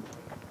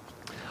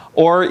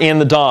 Or in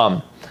the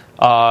DOM,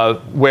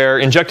 where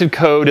injected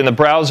code in the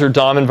browser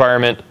DOM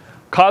environment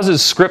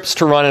causes scripts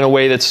to run in a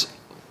way that's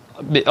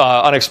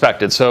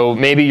unexpected. So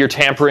maybe you're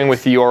tampering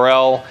with the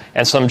URL,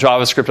 and some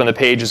JavaScript on the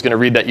page is going to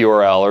read that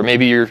URL. Or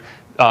maybe you're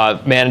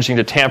managing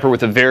to tamper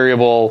with a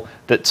variable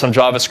that some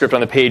JavaScript on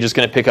the page is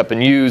going to pick up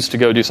and use to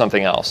go do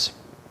something else.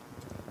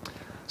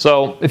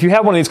 So if you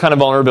have one of these kind of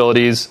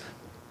vulnerabilities,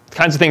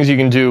 kinds of things you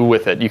can do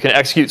with it. You can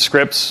execute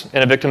scripts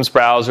in a victim's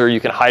browser. You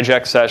can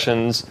hijack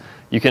sessions.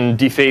 You can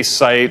deface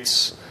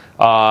sites.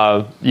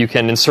 You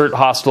can insert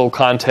hostile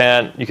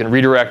content. You can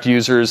redirect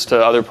users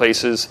to other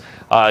places.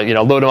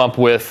 Load them up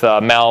with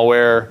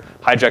malware,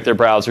 hijack their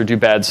browser, do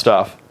bad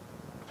stuff.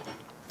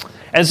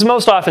 And it's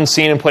most often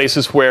seen in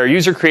places where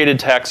user-created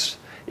text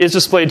is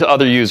displayed to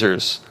other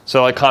users.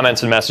 So like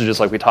comments and messages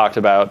like we talked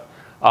about.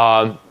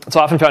 It's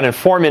often found in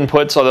form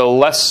inputs, although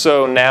less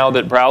so now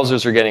that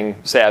browsers are getting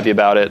savvy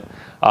about it,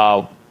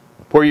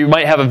 where you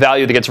might have a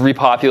value that gets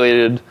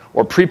repopulated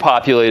or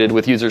pre-populated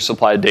with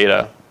user-supplied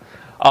data.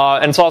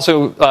 And it's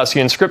also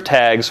seen in script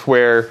tags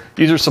where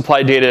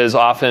user-supplied data is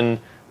often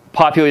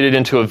populated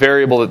into a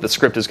variable that the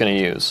script is going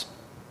to use.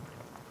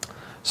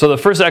 So the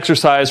first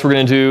exercise we're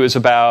going to do is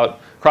about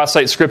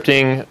cross-site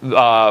scripting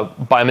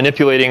by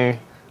manipulating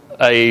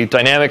a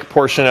dynamic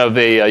portion of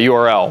a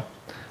URL.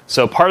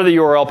 So part of the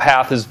URL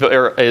path is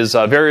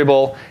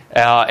variable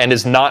and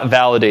is not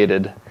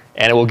validated,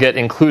 and it will get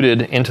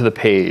included into the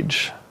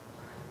page.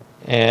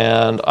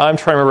 And I'm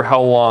trying to remember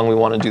how long we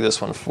want to do this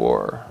one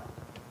for.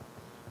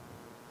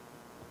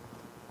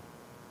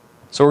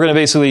 So we're going to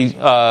basically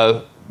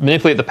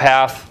manipulate the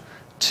path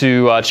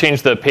to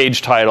change the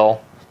page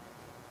title.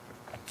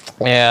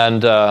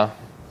 And I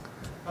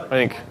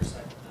think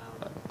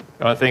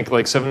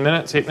like 7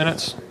 minutes, 8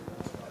 minutes?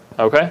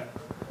 Okay.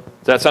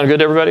 Does that sound good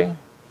to everybody?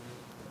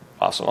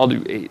 Awesome. I'll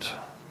do 8.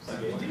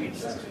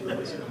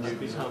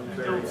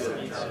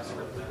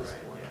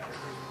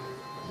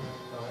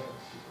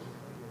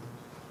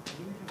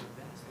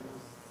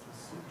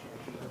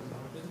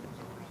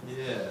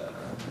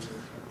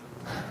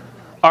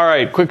 All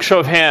right, quick show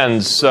of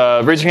hands.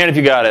 Raise your hand if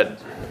you got it.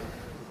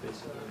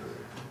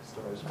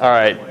 All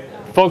right,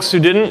 folks who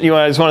didn't, you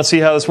guys want to see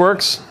how this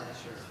works?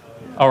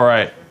 All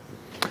right.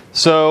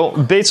 So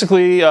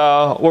basically,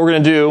 what we're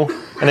going to do,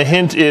 and the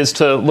hint is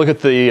to look at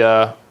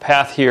the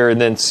path here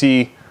and then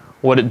see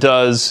what it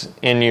does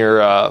in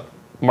your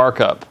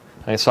markup.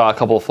 I saw a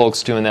couple of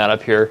folks doing that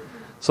up here.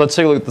 So let's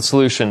take a look at the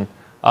solution.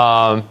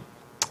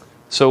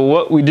 So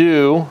what we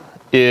do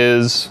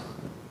is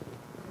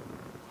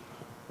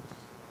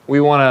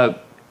we want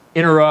to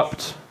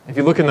interrupt. If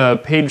you look in the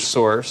page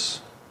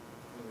source,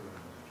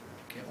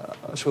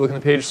 should we look in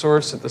the page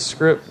source at the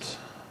script?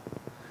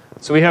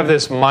 So we have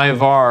this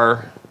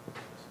myvar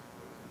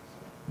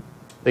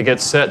that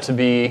gets set to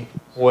be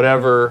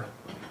whatever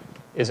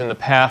is in the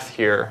path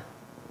here.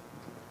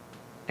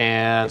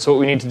 And so what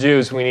we need to do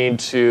is we need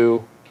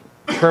to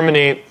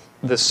terminate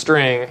the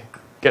string,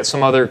 get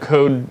some other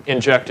code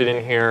injected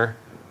in here,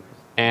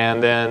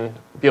 and then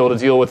be able to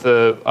deal with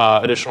the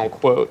additional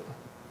quote.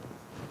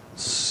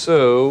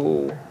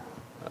 So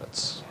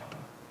that's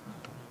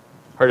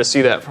hard to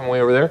see that from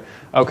way over there.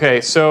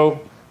 Okay, so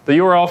the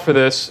URL for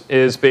this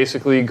is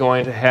basically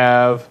going to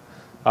have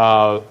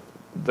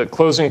the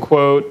closing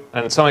quote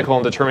and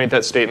semicolon to terminate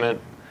that statement.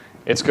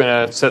 It's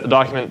going to set the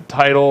document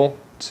title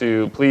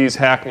to please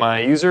hack my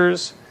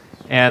users.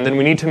 And then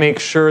we need to make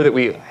sure that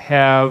we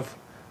have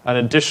an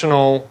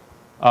additional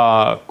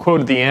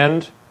quote at the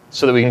end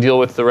so that we can deal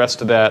with the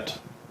rest of that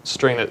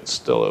string that's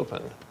still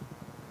open.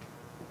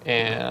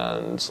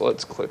 And so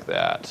let's click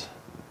that.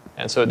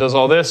 And so it does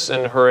all this,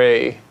 and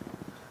hooray,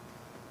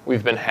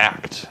 we've been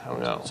hacked. Oh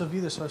no. So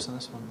view the source on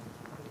this one.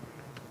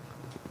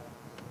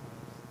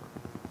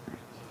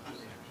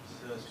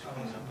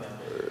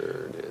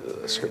 Where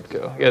did the script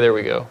go? Yeah, there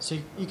we go. So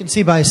you can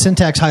see by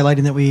syntax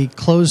highlighting that we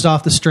closed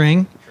off the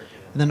string,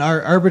 and then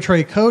our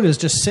arbitrary code is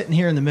just sitting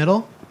here in the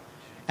middle.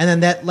 And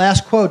then that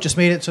last quote just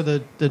made it so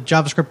the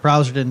JavaScript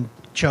browser didn't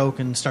choke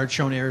and start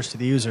showing errors to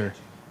the user.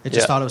 It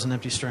just thought it was an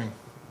empty string.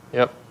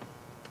 Yep.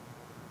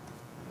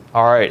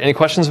 All right. Any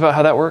questions about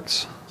how that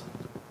works?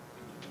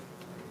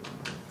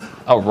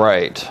 All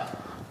right.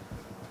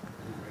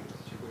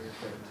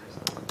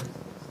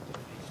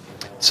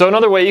 So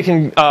another way you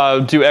can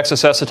do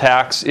XSS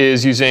attacks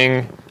is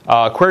using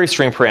query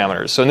string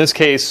parameters. So in this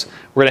case,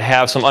 we're going to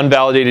have some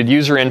unvalidated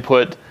user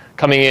input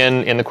coming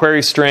in the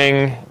query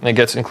string, and it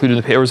gets included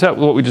in the page. Or was that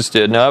what we just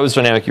did? No, that was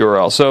dynamic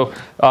URL. So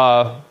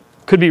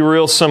could be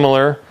real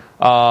similar.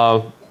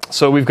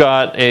 So we've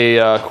got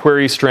a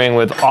query string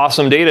with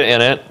awesome data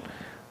in it.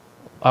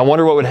 I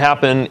wonder what would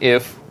happen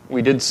if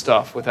we did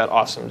stuff with that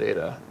awesome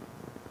data.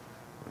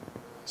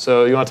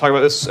 So you want to talk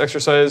about this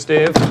exercise,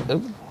 Dave?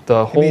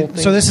 The whole thing.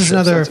 So this is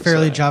another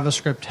fairly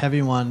JavaScript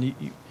heavy one.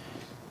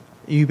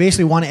 You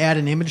basically want to add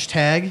an image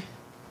tag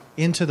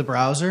into the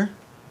browser,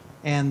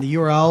 and the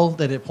URL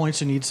that it points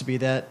to needs to be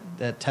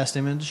that test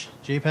image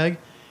JPEG.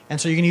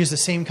 And so you can use the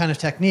same kind of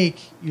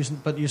technique,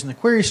 but using the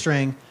query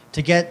string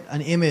to get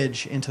an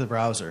image into the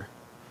browser.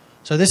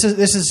 So this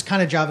is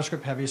kind of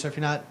JavaScript heavy. So if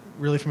you're not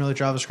really familiar with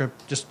JavaScript,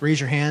 just raise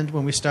your hand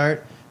when we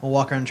start. We'll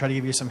walk around and try to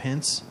give you some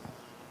hints.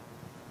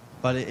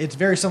 But it's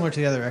very similar to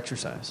the other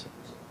exercise.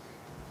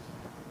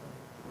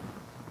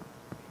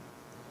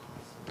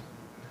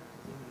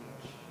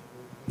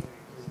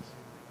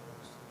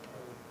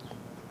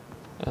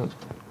 And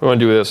we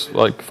want to do this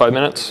like 5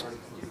 minutes.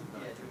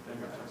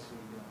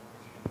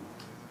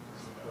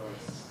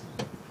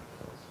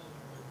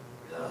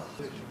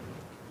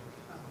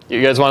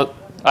 You guys want?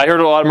 I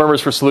heard a lot of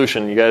murmurs for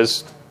solution. You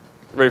guys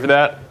ready for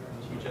that?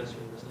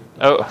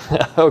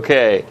 Oh,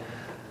 okay.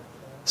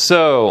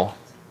 So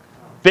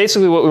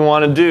basically what we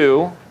want to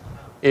do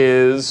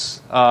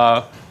is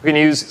we're going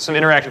to use some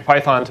interactive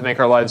Python to make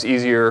our lives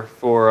easier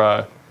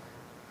for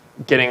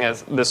getting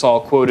this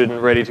all quoted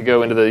and ready to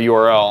go into the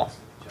URL.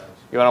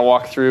 You want to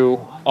walk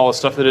through all the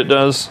stuff that it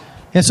does?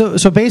 Yeah,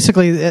 so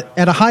basically,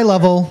 at a high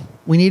level,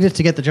 we needed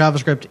to get the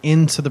JavaScript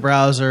into the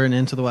browser and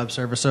into the web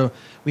server. So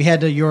we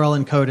had to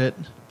URL encode it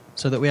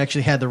so that we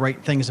actually had the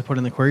right things to put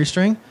in the query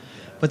string.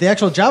 But the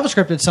actual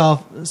JavaScript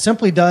itself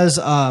simply does...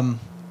 and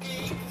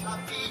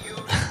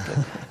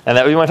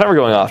that would be my timer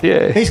going off.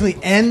 Yay. Basically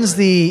ends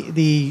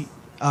the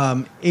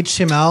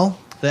HTML,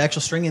 the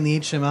actual string in the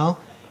HTML,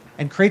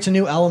 and creates a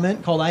new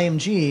element called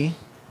IMG.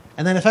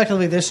 And then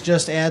effectively this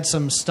just adds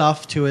some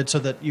stuff to it so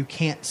that you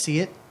can't see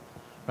it.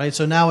 Right?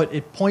 So now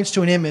it points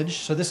to an image.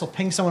 So this will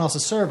ping someone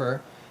else's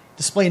server.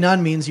 Display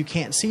none means you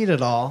can't see it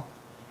at all.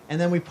 And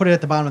then we put it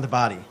at the bottom of the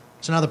body.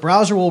 So now the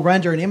browser will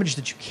render an image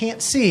that you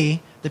can't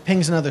see that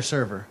pings another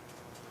server.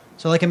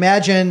 So like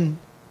imagine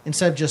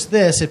instead of just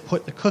this, it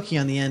put the cookie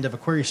on the end of a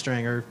query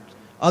string or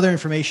other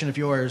information of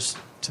yours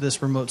to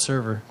this remote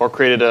server. Or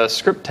created a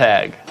script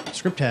tag.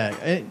 Script tag.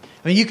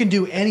 I mean, you can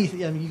do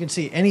anything. I mean, you can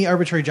see any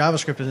arbitrary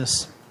JavaScript in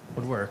this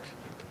would work.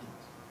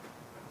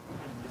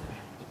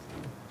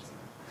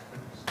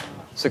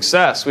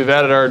 Success. We've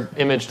added our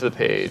image to the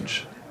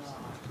page.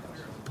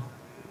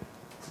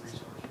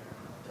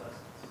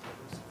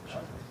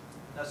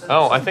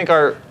 Oh, I think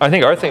our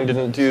thing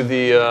didn't do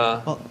the.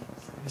 Well,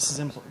 this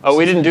is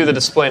we didn't do the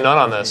display none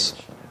on this.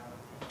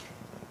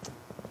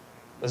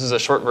 This is a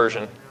short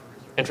version.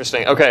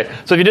 Interesting. Okay,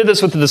 so if you did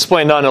this with the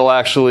display none, it'll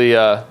actually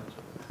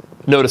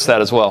notice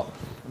that as well.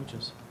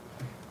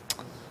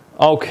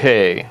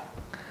 Okay.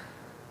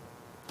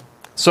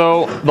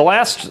 So the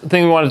last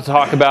thing we wanted to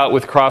talk about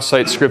with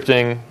cross-site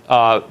scripting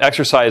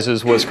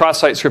exercises was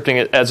cross-site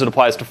scripting as it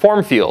applies to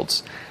form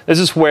fields. This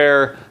is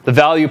where the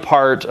value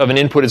part of an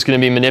input is going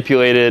to be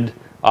manipulated,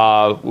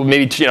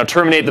 maybe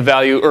terminate the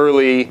value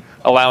early,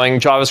 allowing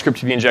JavaScript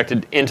to be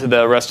injected into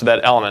the rest of that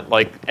element,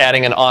 like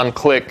adding an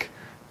on-click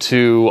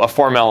to a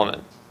form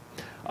element.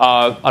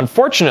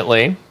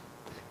 Unfortunately,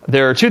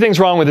 there are two things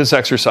wrong with this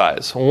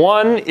exercise.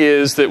 One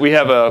is that we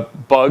have a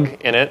bug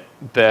in it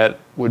that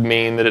would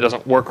mean that it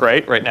doesn't work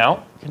right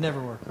now. It can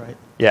never work right.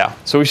 Yeah,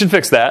 so we should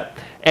fix that.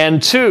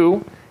 And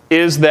two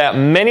is that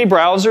many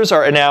browsers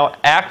are now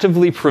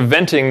actively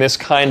preventing this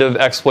kind of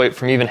exploit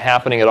from even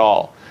happening at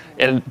all.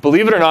 And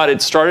believe it or not,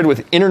 it started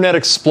with Internet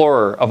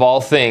Explorer, of all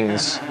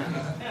things,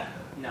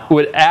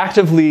 would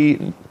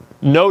actively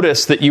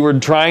notice that you were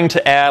trying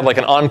to add like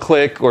an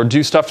on-click or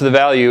do stuff to the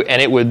value,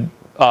 and it would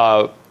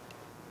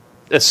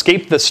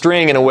escape the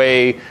string in a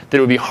way that it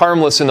would be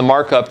harmless in the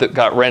markup that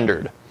got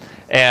rendered.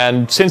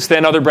 And since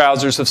then, other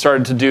browsers have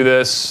started to do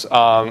this.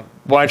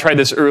 When I tried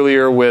this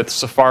earlier with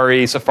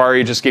Safari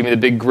just gave me the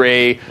big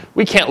gray,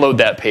 we can't load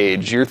that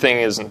page. Your thing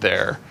isn't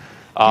there.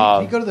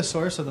 Can you go to the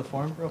source of the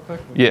form real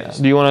quick? Yeah.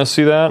 Do you want to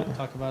see that?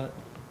 Talk about it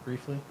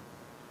briefly.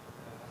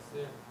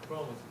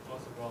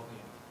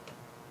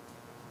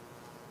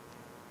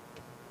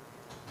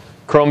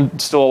 Chrome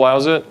still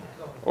allows it?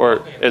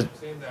 Or is...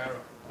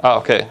 Oh,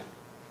 okay.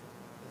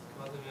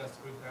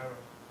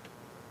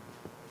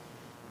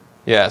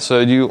 Yeah, so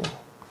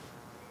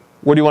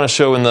what do you want to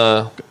show in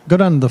the... Go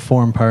down to the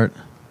form part.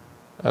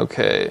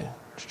 Okay.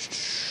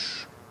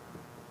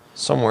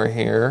 Somewhere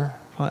here.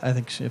 I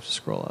think you have to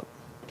scroll up.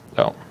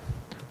 Oh.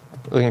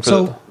 Looking for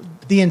so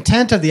the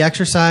intent of the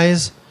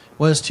exercise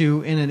was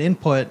to, in an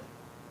input,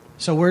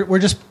 so we're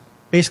just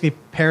basically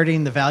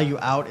parroting the value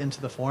out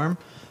into the form.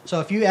 So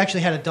if you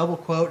actually had a double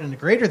quote and a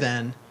greater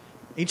than,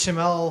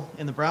 HTML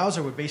in the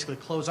browser would basically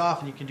close off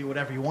and you can do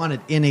whatever you wanted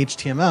in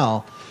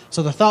HTML.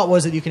 So the thought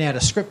was that you can add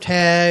a script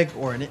tag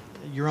or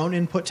your own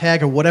input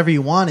tag or whatever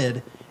you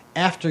wanted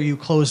after you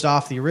closed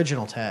off the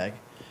original tag.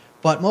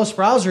 But most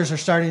browsers are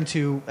starting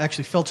to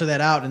actually filter that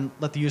out and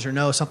let the user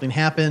know something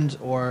happened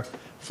or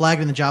flag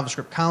it in the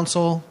JavaScript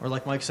console, or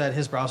like Mike said,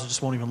 his browser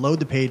just won't even load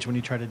the page when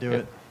you try to do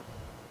it.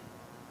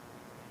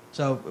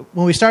 So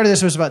when we started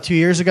this, it was about 2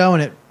 years ago,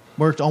 and it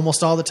worked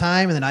almost all the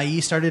time, and then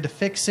IE started to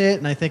fix it,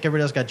 and I think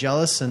everybody else got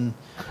jealous and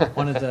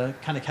wanted to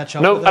kind of catch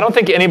up with it. I don't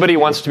think anybody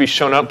wants to be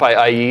shown up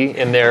by IE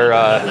in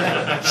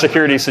their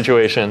security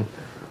situation.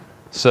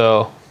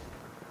 So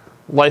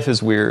life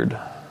is weird.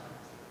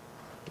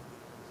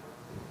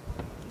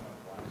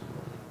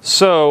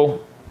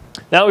 So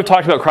now that we've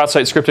talked about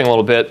cross-site scripting a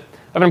little bit,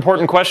 I have an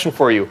important question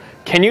for you.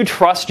 Can you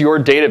trust your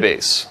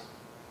database?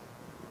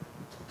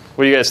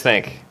 What do you guys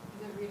think?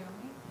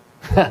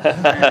 Is it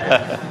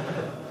read-only?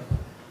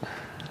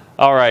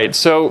 All right,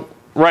 so,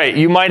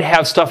 you might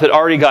have stuff that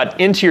already got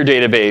into your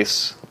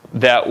database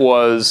that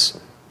was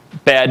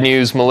bad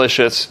news,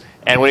 malicious,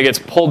 and when it gets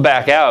pulled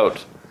back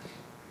out,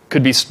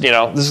 could be, this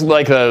is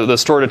like the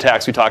stored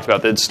attacks we talked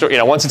about.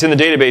 Once it's in the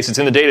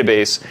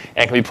database,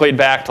 and can be played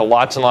back to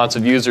lots and lots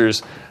of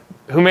users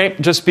who may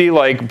just be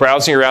like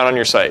browsing around on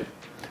your site.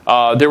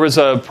 There was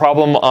a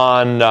problem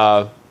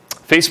on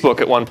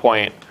Facebook at one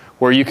point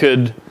where you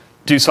could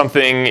do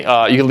something,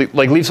 you could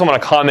leave someone a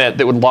comment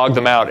that would log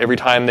them out every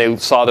time they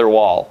saw their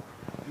wall.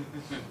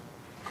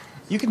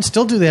 You can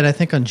still do that, I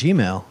think, on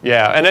Gmail.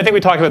 Yeah, and I think we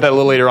talked about that a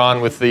little later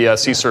on with the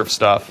CSRF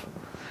stuff.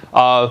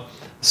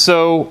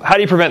 So how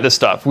do you prevent this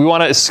stuff? We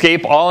want to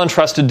escape all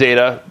untrusted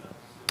data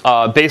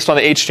based on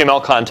the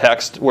HTML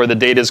context where the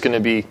data is going to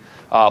be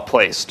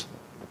placed.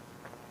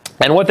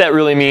 And what that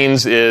really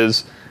means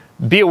is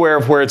be aware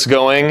of where it's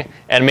going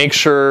and make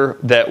sure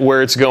that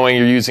where it's going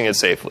you're using it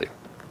safely.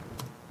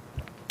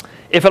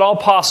 If at all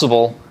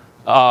possible,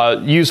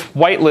 use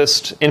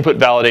whitelist input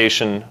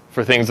validation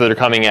for things that are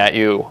coming at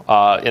you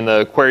in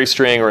the query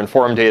string or in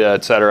form data,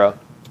 etc.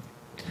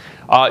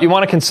 You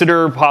want to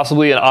consider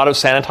possibly an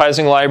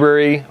auto-sanitizing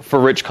library for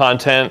rich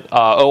content.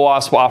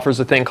 OWASP offers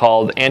a thing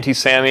called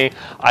anti-SAMI.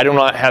 I do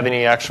not have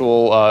any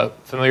actual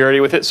familiarity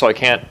with it, so I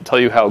can't tell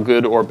you how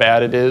good or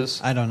bad it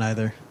is. I don't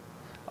either.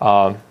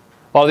 A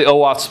lot of the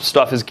OWASP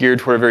stuff is geared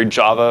toward a very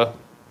Java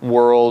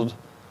world,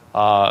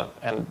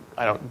 and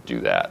I don't do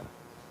that.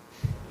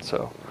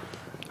 So,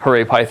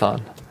 hooray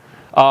Python.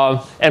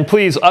 And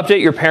please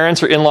update your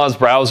parents' or in-laws'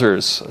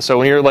 browsers. So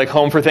when you're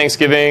home for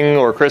Thanksgiving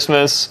or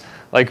Christmas,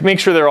 make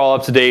sure they're all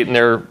up to date and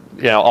they're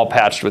all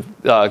patched with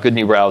good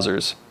new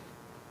browsers.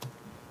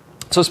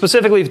 So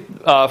specifically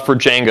for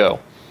Django,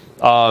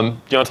 do you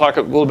want to talk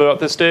a little bit about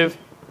this, Dave?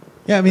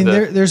 Yeah, I mean,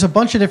 there's a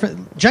bunch of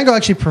different... Django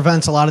actually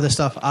prevents a lot of this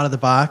stuff out of the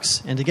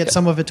box, and to get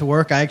some of it to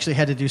work, I actually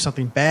had to do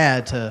something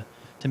bad to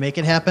make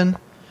it happen.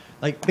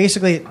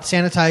 Basically, it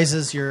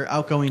sanitizes your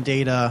outgoing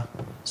data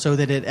so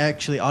that it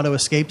actually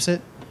auto-escapes it.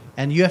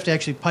 And you have to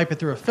actually pipe it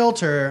through a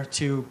filter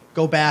to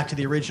go back to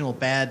the original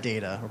bad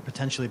data or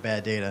potentially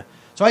bad data.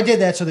 So I did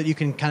that so that you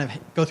can kind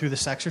of go through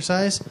this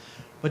exercise.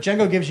 But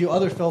Django gives you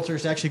other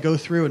filters to actually go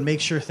through and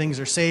make sure things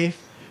are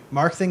safe,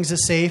 mark things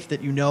as safe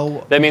that you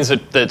know. That means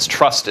that it's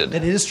trusted.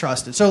 That it is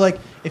trusted. So like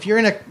if you're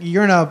in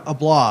a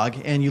blog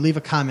and you leave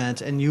a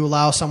comment and you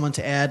allow someone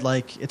to add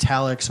like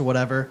italics or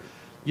whatever,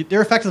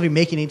 they're effectively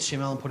making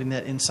HTML and putting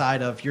that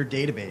inside of your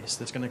database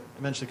that's going to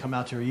eventually come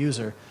out to a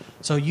user.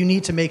 So you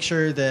need to make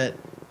sure that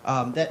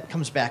that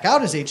comes back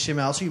out as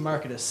HTML, so you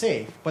mark it as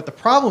safe. But the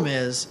problem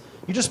is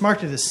you just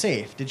marked it as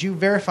safe. Did you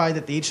verify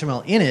that the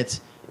HTML in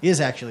it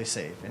is actually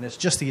safe, and it's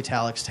just the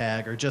italics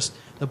tag or just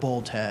the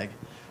bold tag?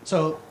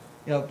 So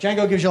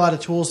Django gives you a lot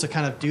of tools to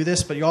kind of do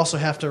this, but you also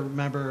have to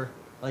remember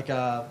like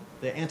the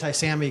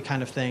anti-SAMI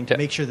kind of thing to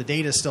make sure the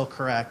data is still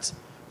correct,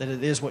 that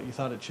it is what you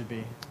thought it should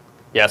be.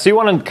 Yeah, so you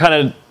want to kind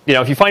of,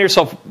 if you find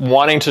yourself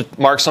wanting to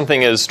mark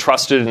something as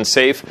trusted and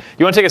safe,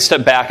 you want to take a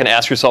step back and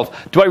ask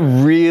yourself, do I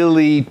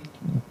really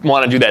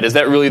want to do that? Is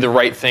that really the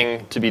right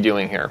thing to be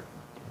doing here?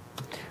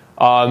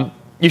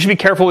 You should be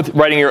careful with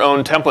writing your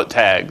own template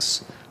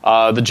tags.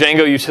 The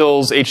Django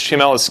utils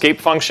HTML escape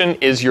function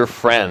is your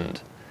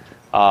friend.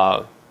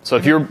 So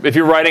if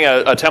you're writing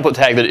a template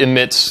tag that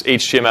emits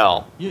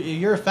HTML,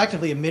 you're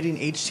effectively emitting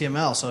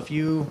HTML. So if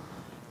you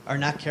are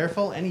not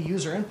careful, any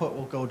user input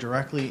will go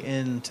directly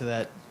into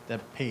that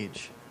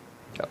page.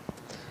 Okay.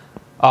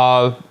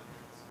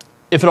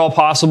 If at all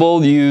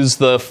possible, use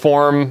the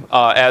form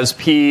as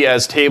P,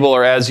 as table,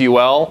 or as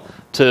UL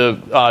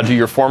to do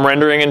your form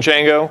rendering in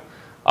Django.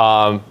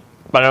 I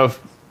don't know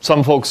if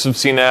some folks have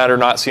seen that or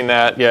not seen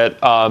that yet.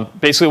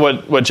 Basically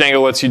what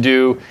Django lets you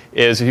do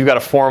is if you've got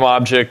a form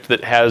object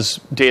that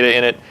has data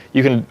in it,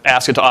 you can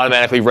ask it to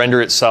automatically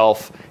render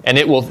itself, and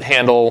it will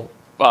handle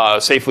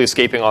safely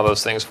escaping all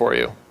those things for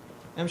you.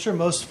 I'm sure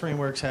most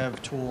frameworks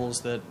have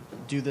tools that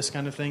do this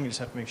kind of thing. You just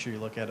have to make sure you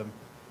look at them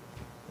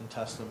and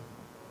test them.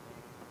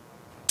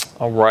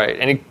 All right.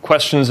 Any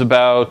questions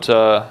about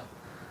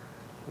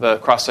the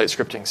cross-site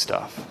scripting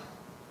stuff?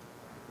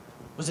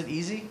 Was it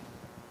easy?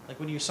 Like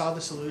when you saw the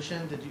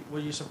solution, were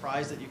you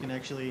surprised that you can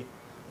actually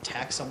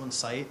attack someone's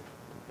site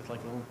with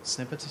like little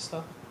snippets of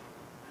stuff?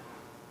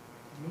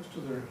 Most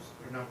of those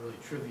are not really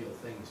trivial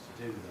things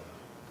to do,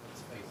 though.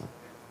 Let's face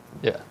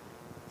it.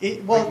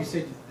 Yeah. Like you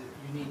said,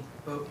 you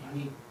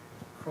need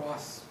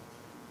cross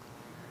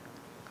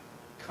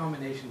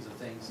combinations of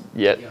things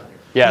together.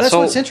 Yeah. Well, that's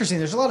what's interesting.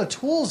 There's a lot of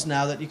tools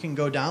now that you can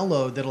go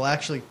download that'll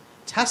actually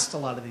test a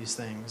lot of these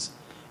things.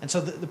 And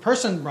so the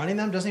person running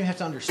them doesn't even have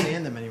to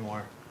understand them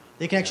anymore.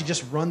 They can actually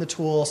just run the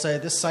tool, say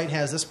this site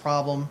has this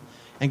problem,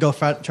 and go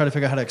try to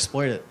figure out how to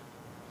exploit it.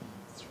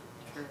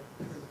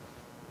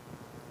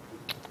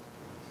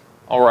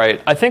 All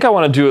right. I think I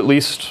want to do at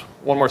least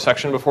one more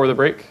section before the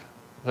break. Does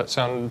that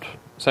sound good?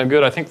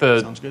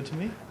 Sounds good to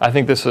me. I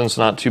think this one's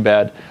not too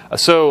bad.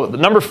 So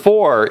number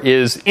 4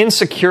 is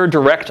insecure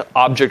direct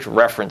object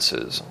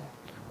references.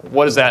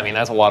 What does that mean?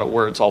 That's a lot of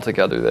words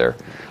altogether there.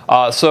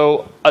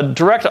 So a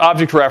direct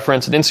object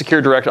reference, an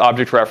insecure direct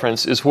object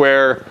reference, is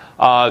where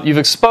you've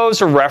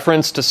exposed a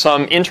reference to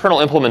some internal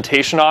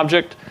implementation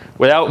object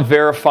without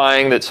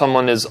verifying that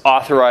someone is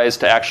authorized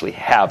to actually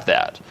have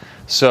that.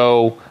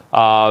 So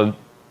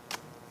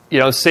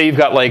say you've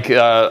got like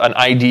an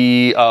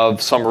ID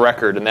of some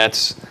record, and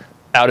that's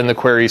out in the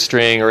query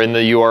string or in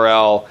the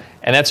URL,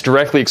 and that's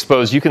directly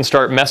exposed. You can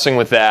start messing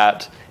with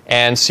that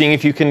and seeing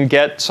if you can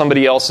get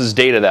somebody else's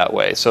data that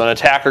way. So an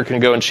attacker can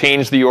go and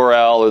change the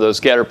URL or those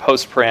get or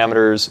post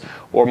parameters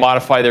or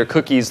modify their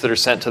cookies that are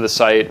sent to the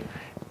site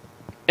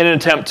in an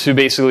attempt to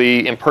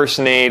basically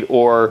impersonate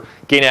or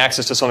gain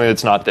access to something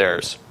that's not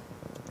theirs.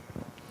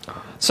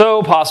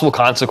 So possible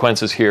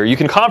consequences here. You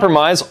can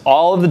compromise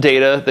all of the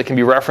data that can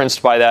be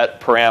referenced by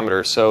that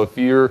parameter. So if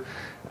you're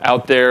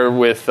out there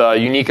with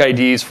unique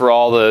IDs for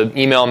all the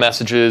email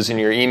messages in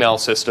your email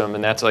system,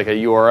 and that's like a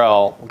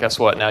URL, well, guess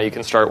what? Now you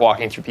can start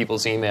walking through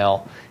people's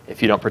email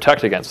if you don't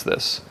protect against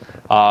this.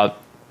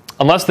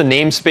 Unless the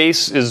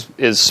namespace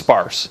is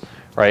sparse,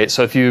 right?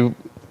 So if you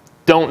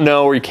don't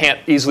know or you can't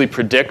easily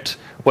predict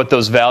what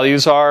those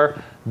values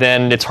are,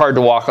 then it's hard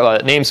to walk on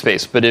that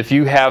namespace. But if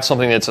you have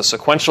something that's a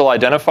sequential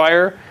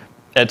identifier,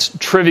 it's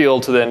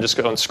trivial to then just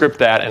go and script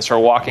that and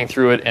start walking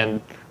through it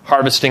and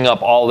harvesting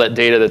up all that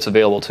data that's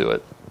available to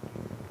it.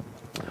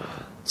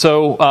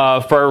 So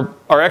for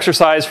our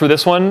exercise for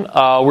this one,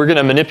 we're going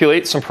to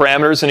manipulate some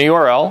parameters in a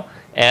URL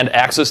and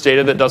access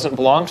data that doesn't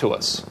belong to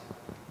us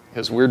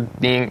because we're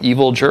being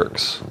evil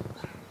jerks.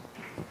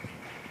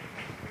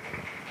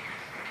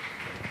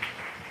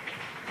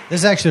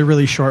 This is actually a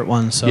really short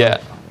one, so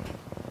yeah.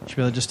 You should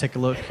be able to just take a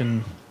look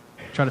and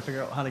try to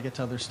figure out how to get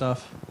to other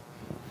stuff.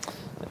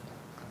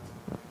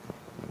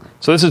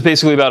 So this is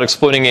basically about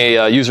exploiting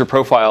a user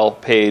profile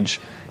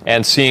page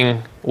and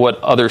seeing what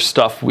other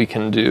stuff we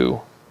can do.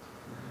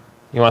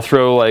 You want to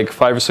throw like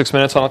 5 or 6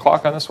 minutes on the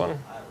clock on this one?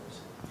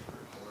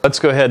 Let's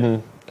go ahead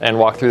and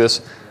walk through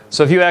this.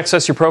 So if you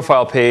access your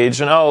profile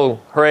page and,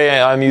 oh,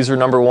 hooray, I'm user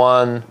number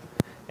 1,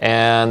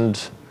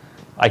 and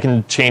I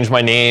can change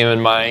my name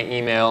and my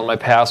email and my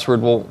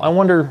password. Well, I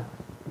wonder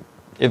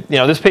if,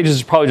 this page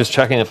is probably just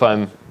checking if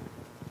I'm,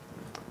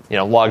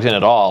 logged in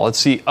at all. Let's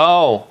see.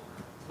 Oh,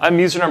 I'm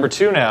user number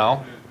 2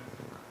 now.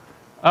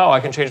 Oh, I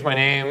can change my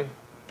name.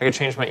 I can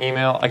change my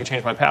email. I can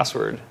change my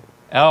password.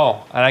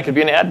 Oh, and I could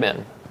be an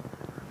admin.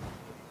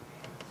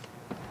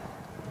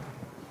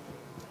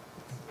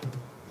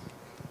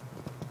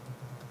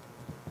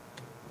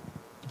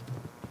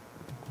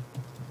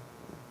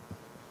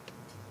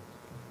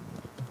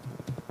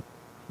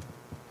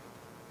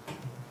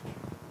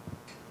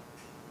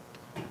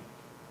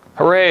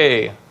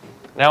 Hooray!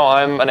 Now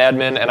I'm an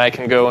admin and I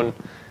can go and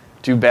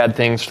do bad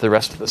things to the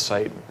rest of the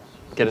site,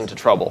 get into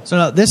trouble. So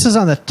now, this is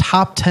on the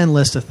top 10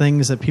 list of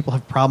things that people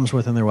have problems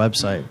with in their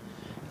website.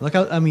 Look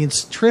how,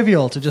 it's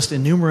trivial to just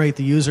enumerate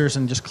the users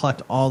and just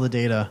collect all the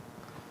data.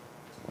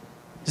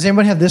 Does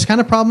anybody have this kind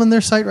of problem in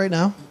their site right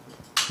now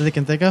that they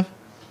can think of?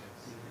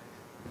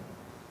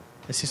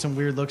 I see some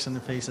weird looks in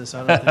their faces,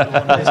 so I don't think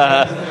they'll want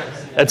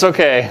to It's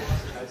okay.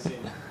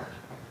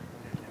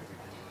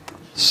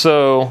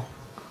 So,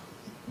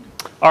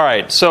 all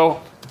right,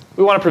 so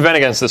we want to prevent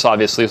against this,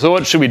 obviously. So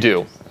what should we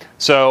do?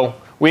 So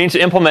we need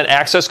to implement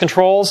access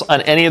controls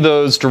on any of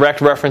those direct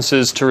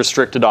references to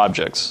restricted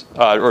objects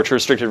or to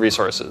restricted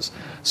resources.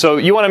 So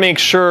you want to make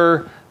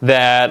sure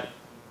that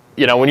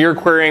when you're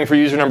querying for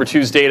user number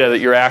 2's data that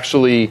you're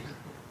actually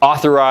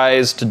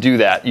authorized to do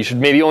that. You should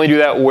maybe only do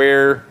that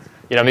where,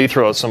 maybe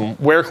throw some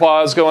where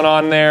clause going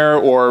on there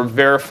or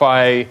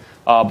verify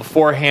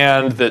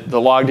beforehand that the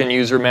logged in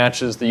user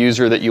matches the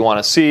user that you want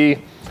to see.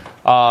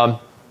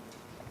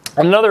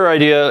 Another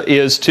idea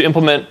is to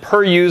implement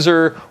per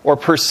user or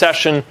per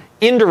session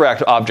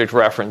indirect object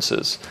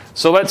references.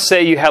 So let's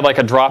say you had like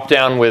a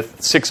drop-down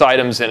with 6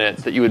 items in it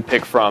that you would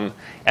pick from,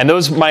 and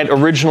those might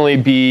originally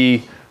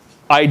be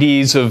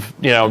IDs of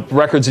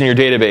records in your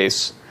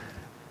database.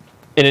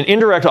 In an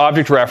indirect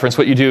object reference,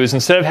 what you do is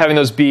instead of having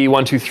those be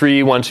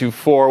 123,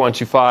 124,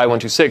 125,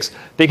 126,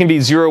 they can be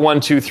 0, 1,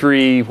 2,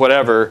 3,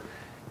 whatever.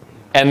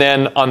 And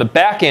then on the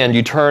back end,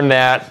 you turn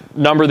that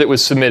number that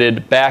was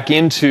submitted back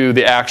into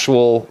the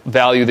actual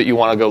value that you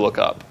want to go look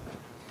up.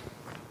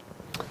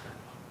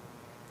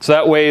 So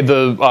that way,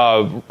 the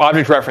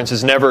object reference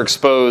is never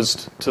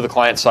exposed to the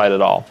client side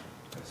at all.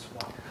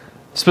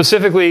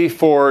 Specifically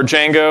for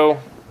Django,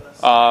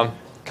 a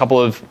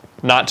couple of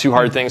not too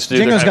hard things to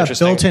do. Django's got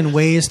built-in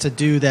ways to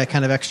do that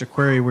kind of extra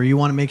query where you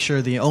want to make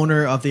sure the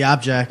owner of the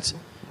object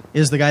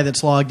is the guy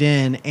that's logged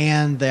in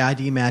and the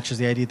ID matches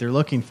the ID they're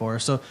looking for.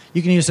 So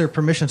you can use their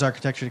permissions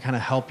architecture to kind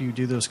of help you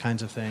do those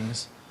kinds of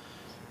things.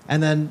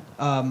 And then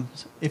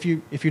if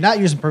you're not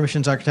using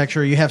permissions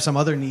architecture, you have some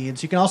other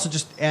needs, you can also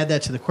just add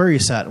that to the query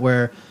set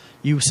where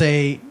you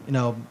say,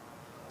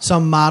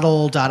 some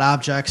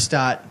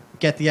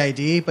model.objects.get the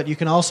ID, but you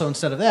can also,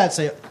 instead of that,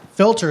 say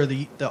filter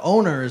the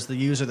owner is the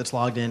user that's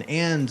logged in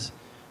and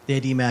the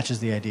ID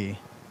matches the ID.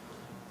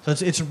 So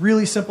it's a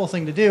really simple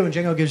thing to do, and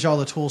Django gives you all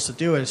the tools to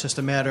do it. It's just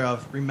a matter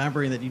of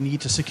remembering that you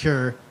need to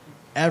secure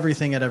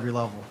everything at every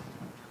level.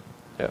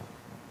 Yeah.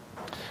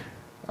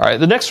 All right,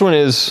 the next one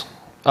is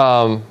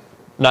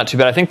not too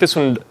bad. I think this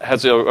one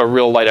has a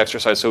real light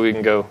exercise, so we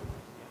can go,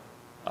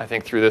 I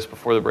think, through this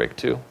before the break,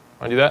 too.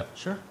 Want to do that?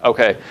 Sure.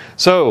 Okay.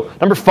 So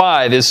number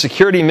 5 is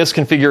security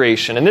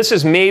misconfiguration. And this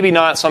is maybe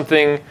not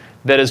something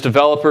that as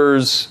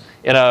developers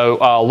in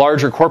a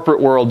larger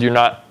corporate world you're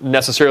not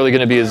necessarily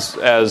going to be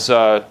as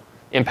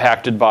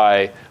impacted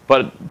by,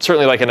 but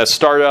certainly like in a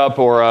startup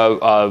or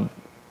a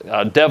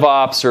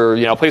DevOps or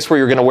a place where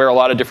you're going to wear a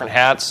lot of different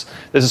hats,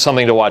 this is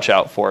something to watch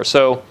out for.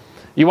 So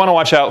you want to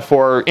watch out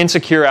for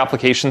insecure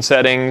application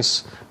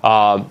settings,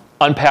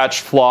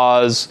 unpatched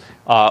flaws,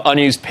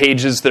 unused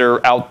pages that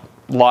are out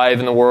live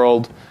in the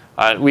world.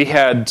 We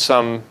had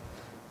some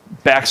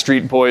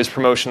Backstreet Boys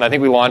promotion. I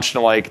think we launched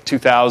in like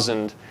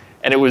 2000,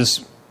 and it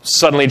was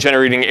suddenly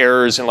generating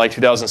errors in like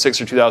 2006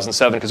 or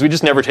 2007 because we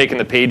just never taken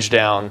the page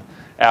down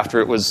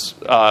after it was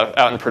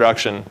out in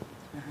production.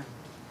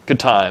 Good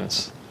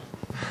times.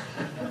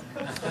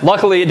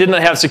 Luckily, it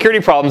didn't have security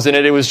problems in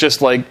it. It was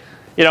just like,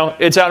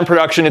 it's out in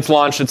production, it's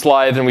launched, it's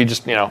live, and we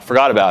just,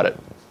 forgot about it.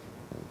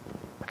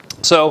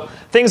 So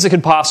things that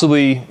could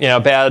possibly,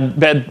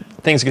 bad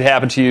things that could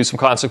happen to you, some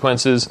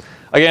consequences.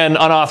 Again,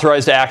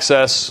 unauthorized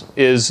access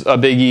is a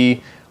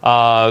biggie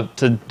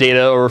to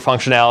data or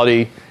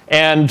functionality.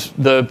 And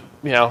the,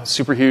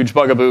 super huge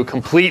bugaboo,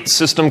 complete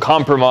system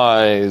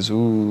compromise.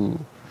 Ooh.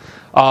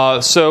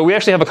 So we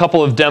actually have a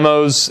couple of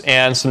demos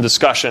and some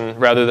discussion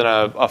rather than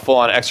a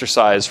full-on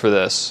exercise for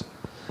this.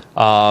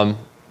 And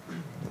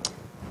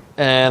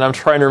I'm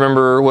trying to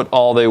remember what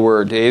all they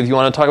were. Dave, you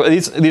want to talk about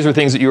these? These are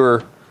things that you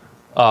were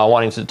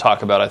wanting to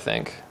talk about, I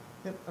think.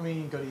 Yep. I mean,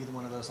 you can go to either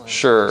one of those lines.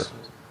 Sure.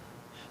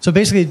 So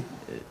basically,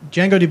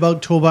 Django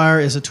Debug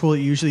Toolbar is a tool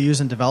you usually use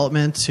in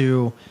development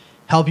to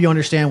help you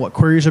understand what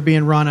queries are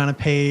being run on a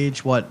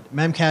page, what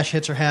memcache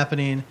hits are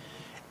happening.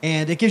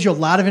 And it gives you a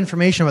lot of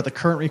information about the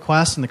current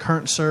request and the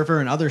current server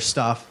and other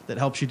stuff that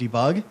helps you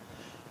debug.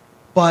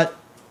 But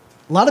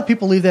a lot of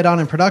people leave that on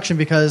in production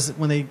because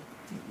when they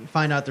you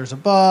find out there's a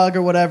bug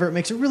or whatever. It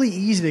makes it really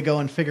easy to go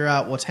and figure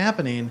out what's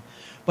happening.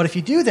 But if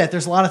you do that,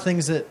 there's a lot of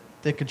things that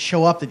could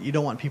show up that you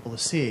don't want people to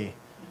see.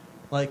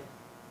 Like,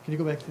 can you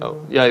go back to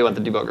Oh, yeah, you want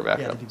the debugger back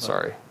Yeah, up. the debugger.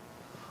 Sorry.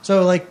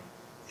 So, like,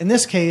 in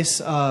this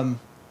case,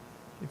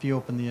 if you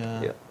open the...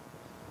 Yeah.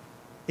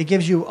 It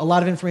gives you a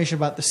lot of information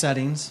about the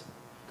settings.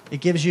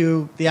 It gives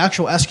you the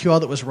actual SQL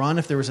that was run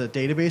if there was a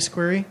database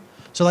query.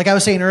 So like I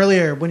was saying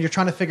earlier, when you're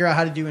trying to figure out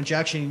how to do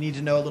injection, you need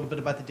to know a little bit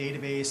about the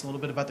database, a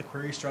little bit about the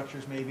query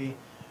structures maybe.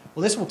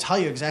 Well, this will tell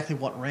you exactly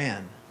what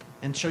ran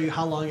and show you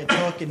how long it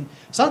took. And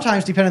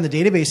sometimes, depending on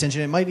the database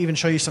engine, it might even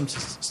show you some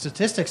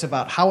statistics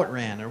about how it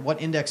ran or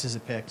what indexes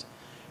it picked.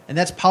 And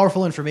that's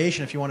powerful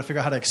information if you want to figure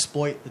out how to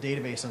exploit the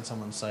database on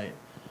someone's site.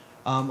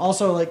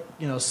 Also, like,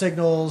 you know,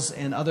 signals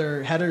and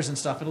other headers and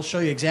stuff, it'll show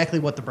you exactly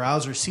what the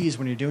browser sees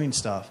when you're doing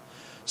stuff.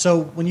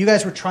 So when you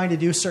guys were trying to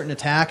do certain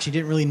attacks, you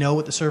didn't really know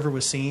what the server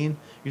was seeing.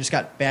 You just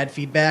got bad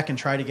feedback and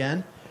tried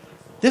again.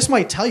 This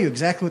might tell you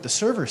exactly what the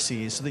server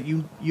sees so that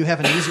you have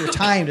an easier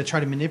time to try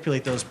to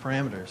manipulate those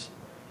parameters.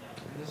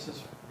 And this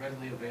is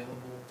readily available?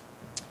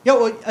 Yeah,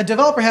 well, a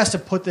developer has to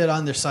put that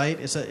on their site.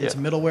 It's a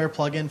middleware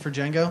plugin for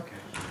Django. Okay.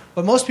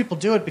 But most people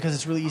do it because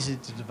it's really easy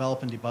to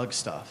develop and debug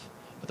stuff.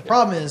 But the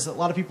problem is that a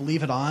lot of people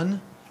leave it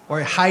on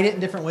or hide it in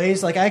different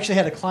ways. Like I actually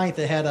had a client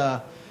that had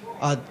a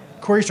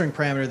query string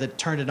parameter that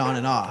turned it on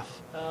and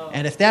off.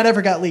 And if that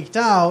ever got leaked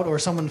out or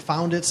someone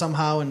found it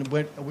somehow in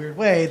a weird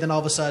way, then all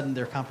of a sudden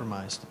they're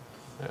compromised.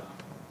 Yeah.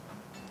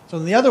 So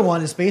the other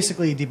one is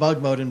basically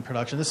debug mode in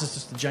production. This is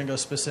just a Django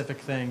specific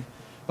thing,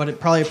 but it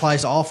probably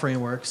applies to all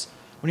frameworks.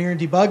 When you're in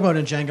debug mode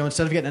in Django,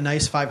 instead of getting a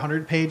nice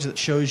 500 page that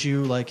shows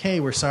you like,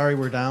 hey, we're sorry,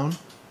 we're down,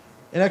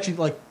 it actually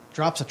like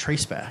drops a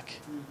traceback.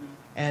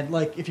 And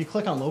like if you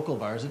click on local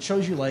vars, it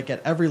shows you like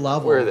at every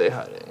level. Where are they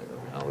hiding?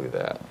 I'll leave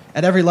that.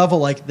 At every level,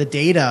 like the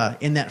data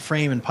in that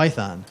frame in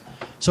Python.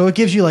 So it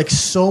gives you like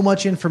so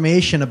much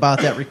information about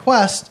that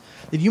request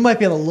that you might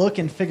be able to look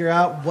and figure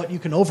out what you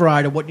can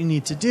override or what you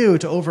need to do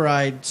to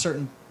override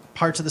certain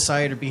parts of the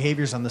site or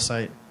behaviors on the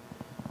site.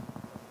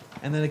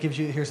 And then it gives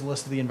you, here's a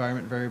list of the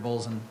environment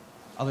variables and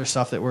other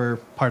stuff that were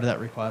part of that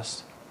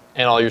request.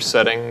 And all your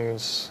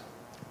settings.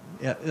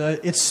 Yeah,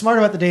 it's smart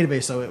about the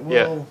database, so it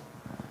will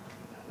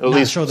at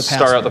least show the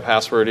start out password. the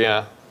password,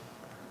 yeah.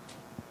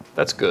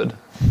 That's good.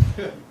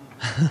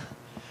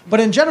 But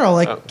in general,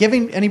 like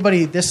giving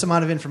anybody this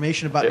amount of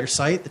information about your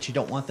site that you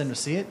don't want them to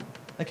see it,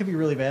 that could be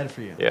really bad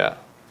for you. Yeah.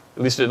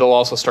 At least it'll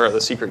also start at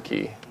the secret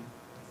key.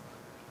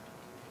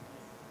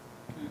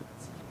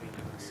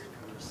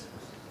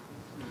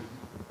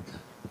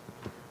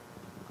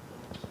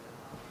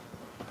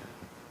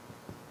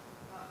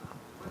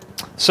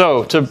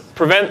 So to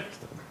prevent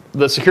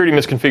the security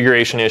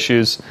misconfiguration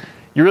issues,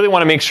 you really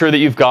want to make sure that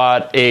you've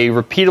got a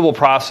repeatable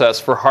process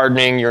for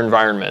hardening your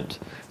environment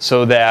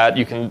so that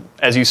you can,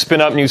 as you spin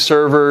up new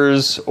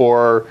servers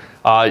or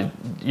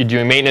you're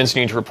doing maintenance and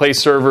you need to replace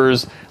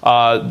servers,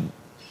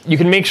 you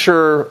can make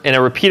sure in a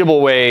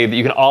repeatable way that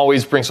you can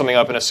always bring something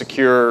up in a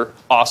secure,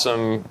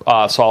 awesome,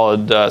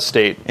 solid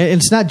state. And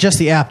it's not just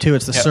the app too;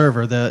 it's the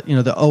server,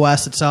 the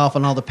OS itself,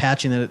 and all the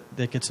patching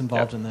that gets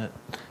involved in that.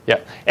 Yeah,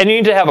 and you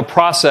need to have a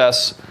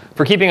process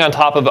for keeping on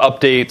top of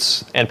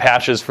updates and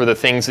patches for the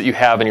things that you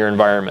have in your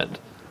environment.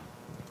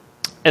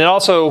 And it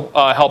also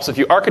helps if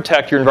you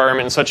architect your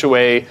environment in such a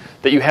way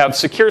that you have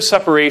secure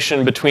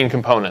separation between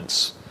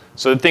components,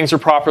 so that things are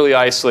properly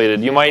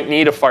isolated. You might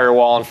need a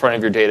firewall in front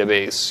of your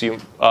database,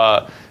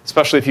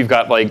 especially if you've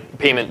got like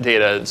payment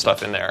data and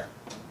stuff in there.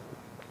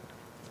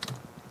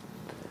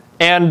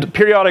 And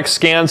periodic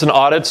scans and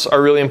audits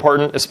are really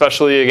important,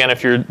 especially, again,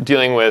 if you're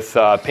dealing with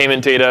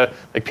payment data.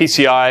 Like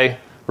PCI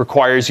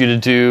requires you to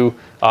do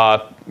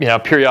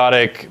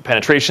periodic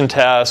penetration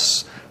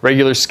tests,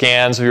 regular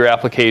scans of your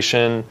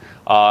application,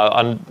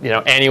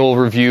 annual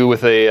review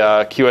with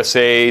a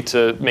QSA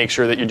to make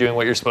sure that you're doing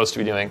what you're supposed to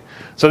be doing.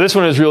 So this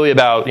one is really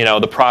about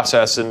the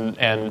process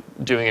and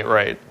doing it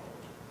right.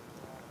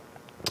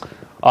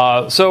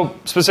 So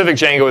specific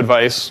Django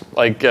advice,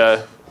 like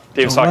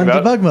Dave's talking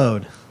about. Debug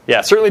mode.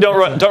 Yeah, certainly don't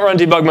run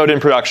debug mode in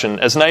production.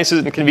 As nice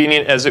and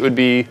convenient as it would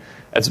be,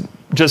 it's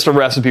just a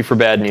recipe for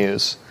bad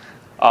news.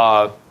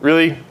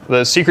 Really,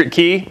 the secret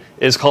key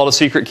is called a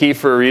secret key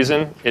for a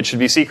reason. It should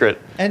be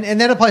secret. And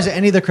that applies to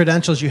any of the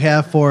credentials you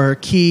have for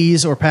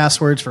keys or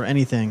passwords for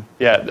anything.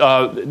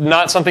 Yeah,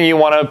 not something you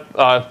want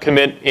to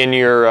commit in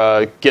your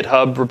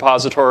GitHub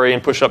repository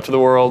and push up to the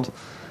world.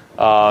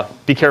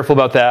 Be careful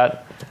about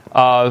that.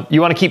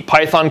 You want to keep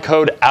Python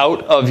code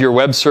out of your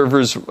web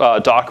server's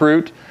doc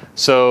root,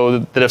 so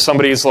that if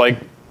somebody's like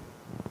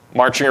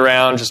marching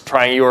around just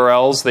trying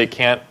URLs, they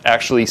can't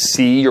actually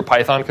see your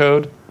Python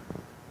code.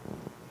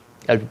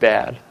 That'd be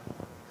bad.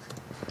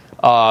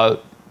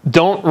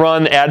 Don't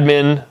run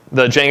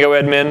the Django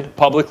admin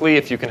publicly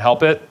if you can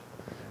help it.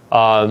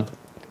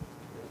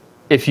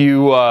 If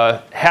you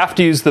have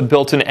to use the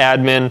built-in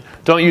admin,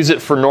 don't use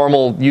it for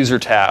normal user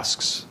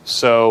tasks.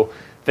 So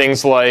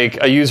things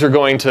like a user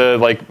going to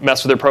like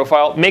mess with their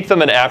profile, make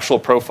them an actual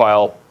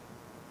profile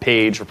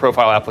page or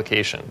profile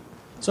application.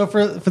 So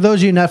for those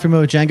of you not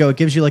familiar with Django, it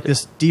gives you like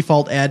this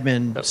default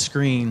admin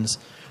screens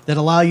that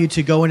allow you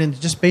to go in and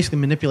just basically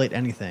manipulate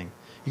anything.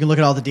 You can look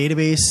at all the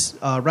database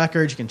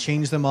records. You can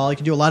change them all. You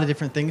can do a lot of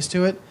different things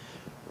to it.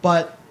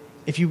 But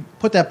if you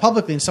put that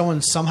publicly and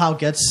someone somehow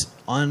gets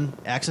on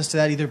access to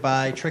that, either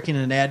by tricking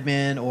an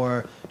admin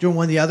or doing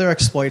one of the other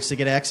exploits to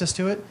get access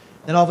to it,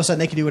 then all of a sudden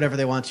they can do whatever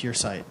they want to your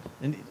site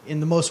in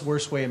the most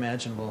worst way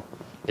imaginable.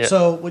 Yeah.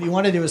 So what you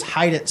want to do is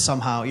hide it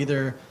somehow,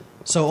 either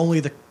so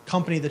only the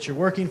company that you're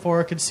working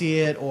for could see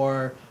it,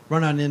 or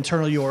run on an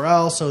internal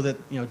URL so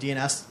that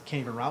DNS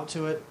can't even route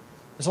to it.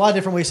 There's a lot of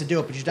different ways to do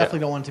it, but you definitely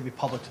don't want it to be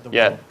public to the world.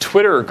 Yeah,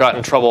 Twitter got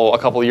in trouble a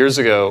couple of years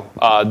ago.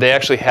 They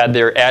actually had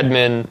their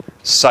admin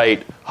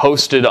site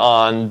hosted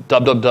on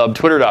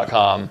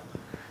www.twitter.com,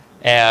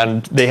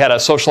 and they had a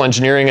social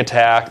engineering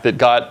attack that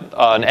got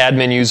an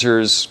admin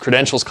user's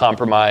credentials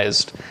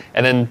compromised,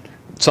 and then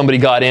somebody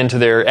got into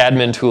their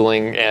admin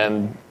tooling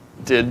and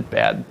did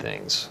bad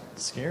things.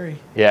 It's scary.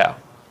 Yeah.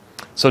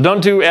 So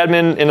don't do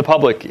admin in the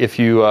public if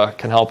you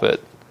can help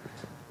it.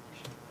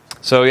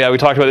 So yeah, we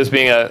talked about this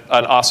being an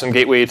awesome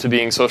gateway to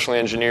being socially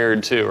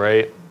engineered too,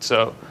 right?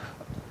 So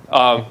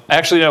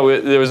actually,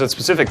 no, there was a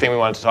specific thing we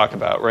wanted to talk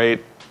about,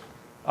 right?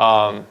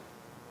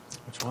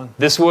 Which one?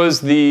 This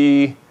was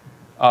the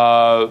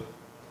what?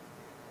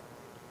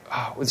 I'm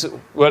trying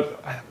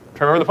to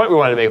remember the point we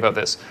wanted to make about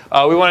this.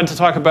 We wanted to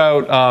talk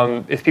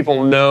about if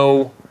people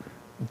know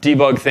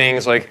debug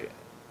things like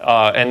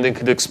and they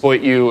could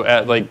exploit you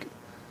at like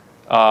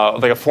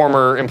a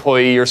former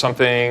employee or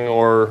something,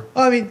 or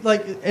I mean,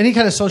 like any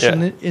kind of social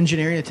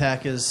engineering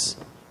attack is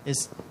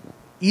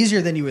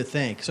easier than you would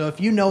think. So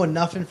if you know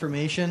enough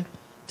information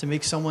to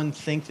make someone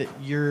think that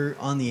you're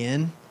on the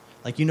in,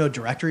 like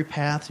directory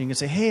paths, you can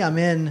say, "Hey, I'm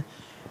in,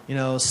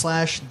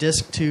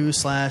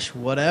 /disk2/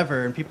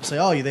 whatever," and people say,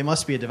 "Oh, they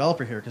must be a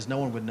developer here," because no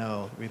one would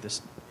know with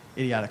this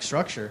idiotic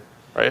structure.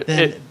 Right.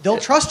 Then they'll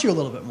trust you a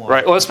little bit more.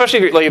 Right. Well, especially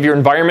if your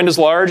environment is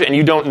large and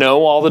you don't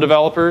know all the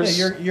developers.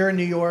 Yeah, you're in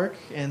New York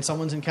and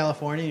someone's in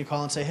California. You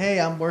call and say, "Hey,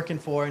 I'm working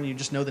for," and you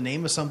just know the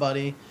name of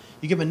somebody.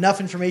 You give them enough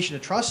information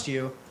to trust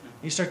you.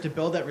 You start to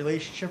build that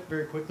relationship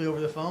very quickly over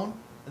the phone,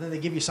 and then they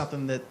give you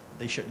something that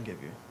they shouldn't give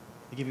you.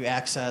 They give you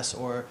access,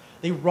 or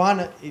they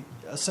run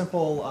a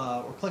simple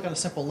or click on a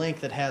simple link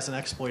that has an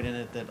exploit in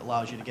it that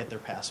allows you to get their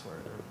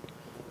password.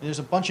 And there's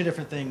a bunch of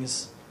different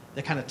things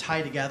that kind of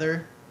tie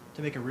together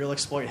to make a real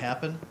exploit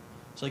happen.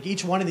 So like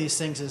each one of these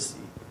things is,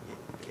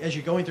 as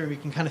you're going through them, you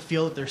can kind of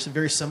feel that they're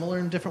very similar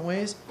in different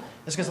ways.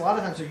 It's because a lot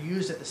of times they're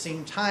used at the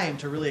same time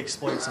to really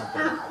exploit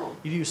something.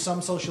 You do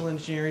some social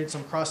engineering,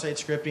 some cross-site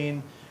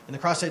scripting, and the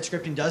cross-site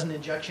scripting does an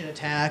injection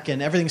attack,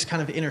 and everything's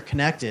kind of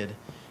interconnected,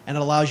 and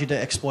it allows you to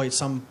exploit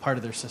some part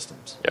of their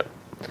systems. Yep.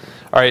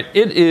 All right,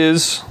 it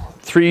is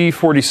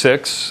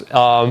 3:46.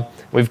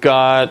 We've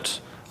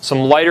got some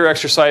lighter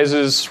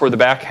exercises for the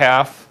back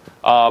half.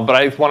 But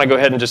I want to go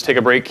ahead and just take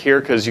a break here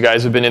because you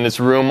guys have been in this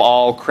room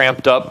all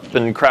cramped up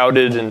and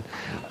crowded and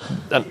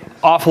an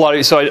awful lot of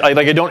you. So I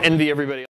don't envy everybody.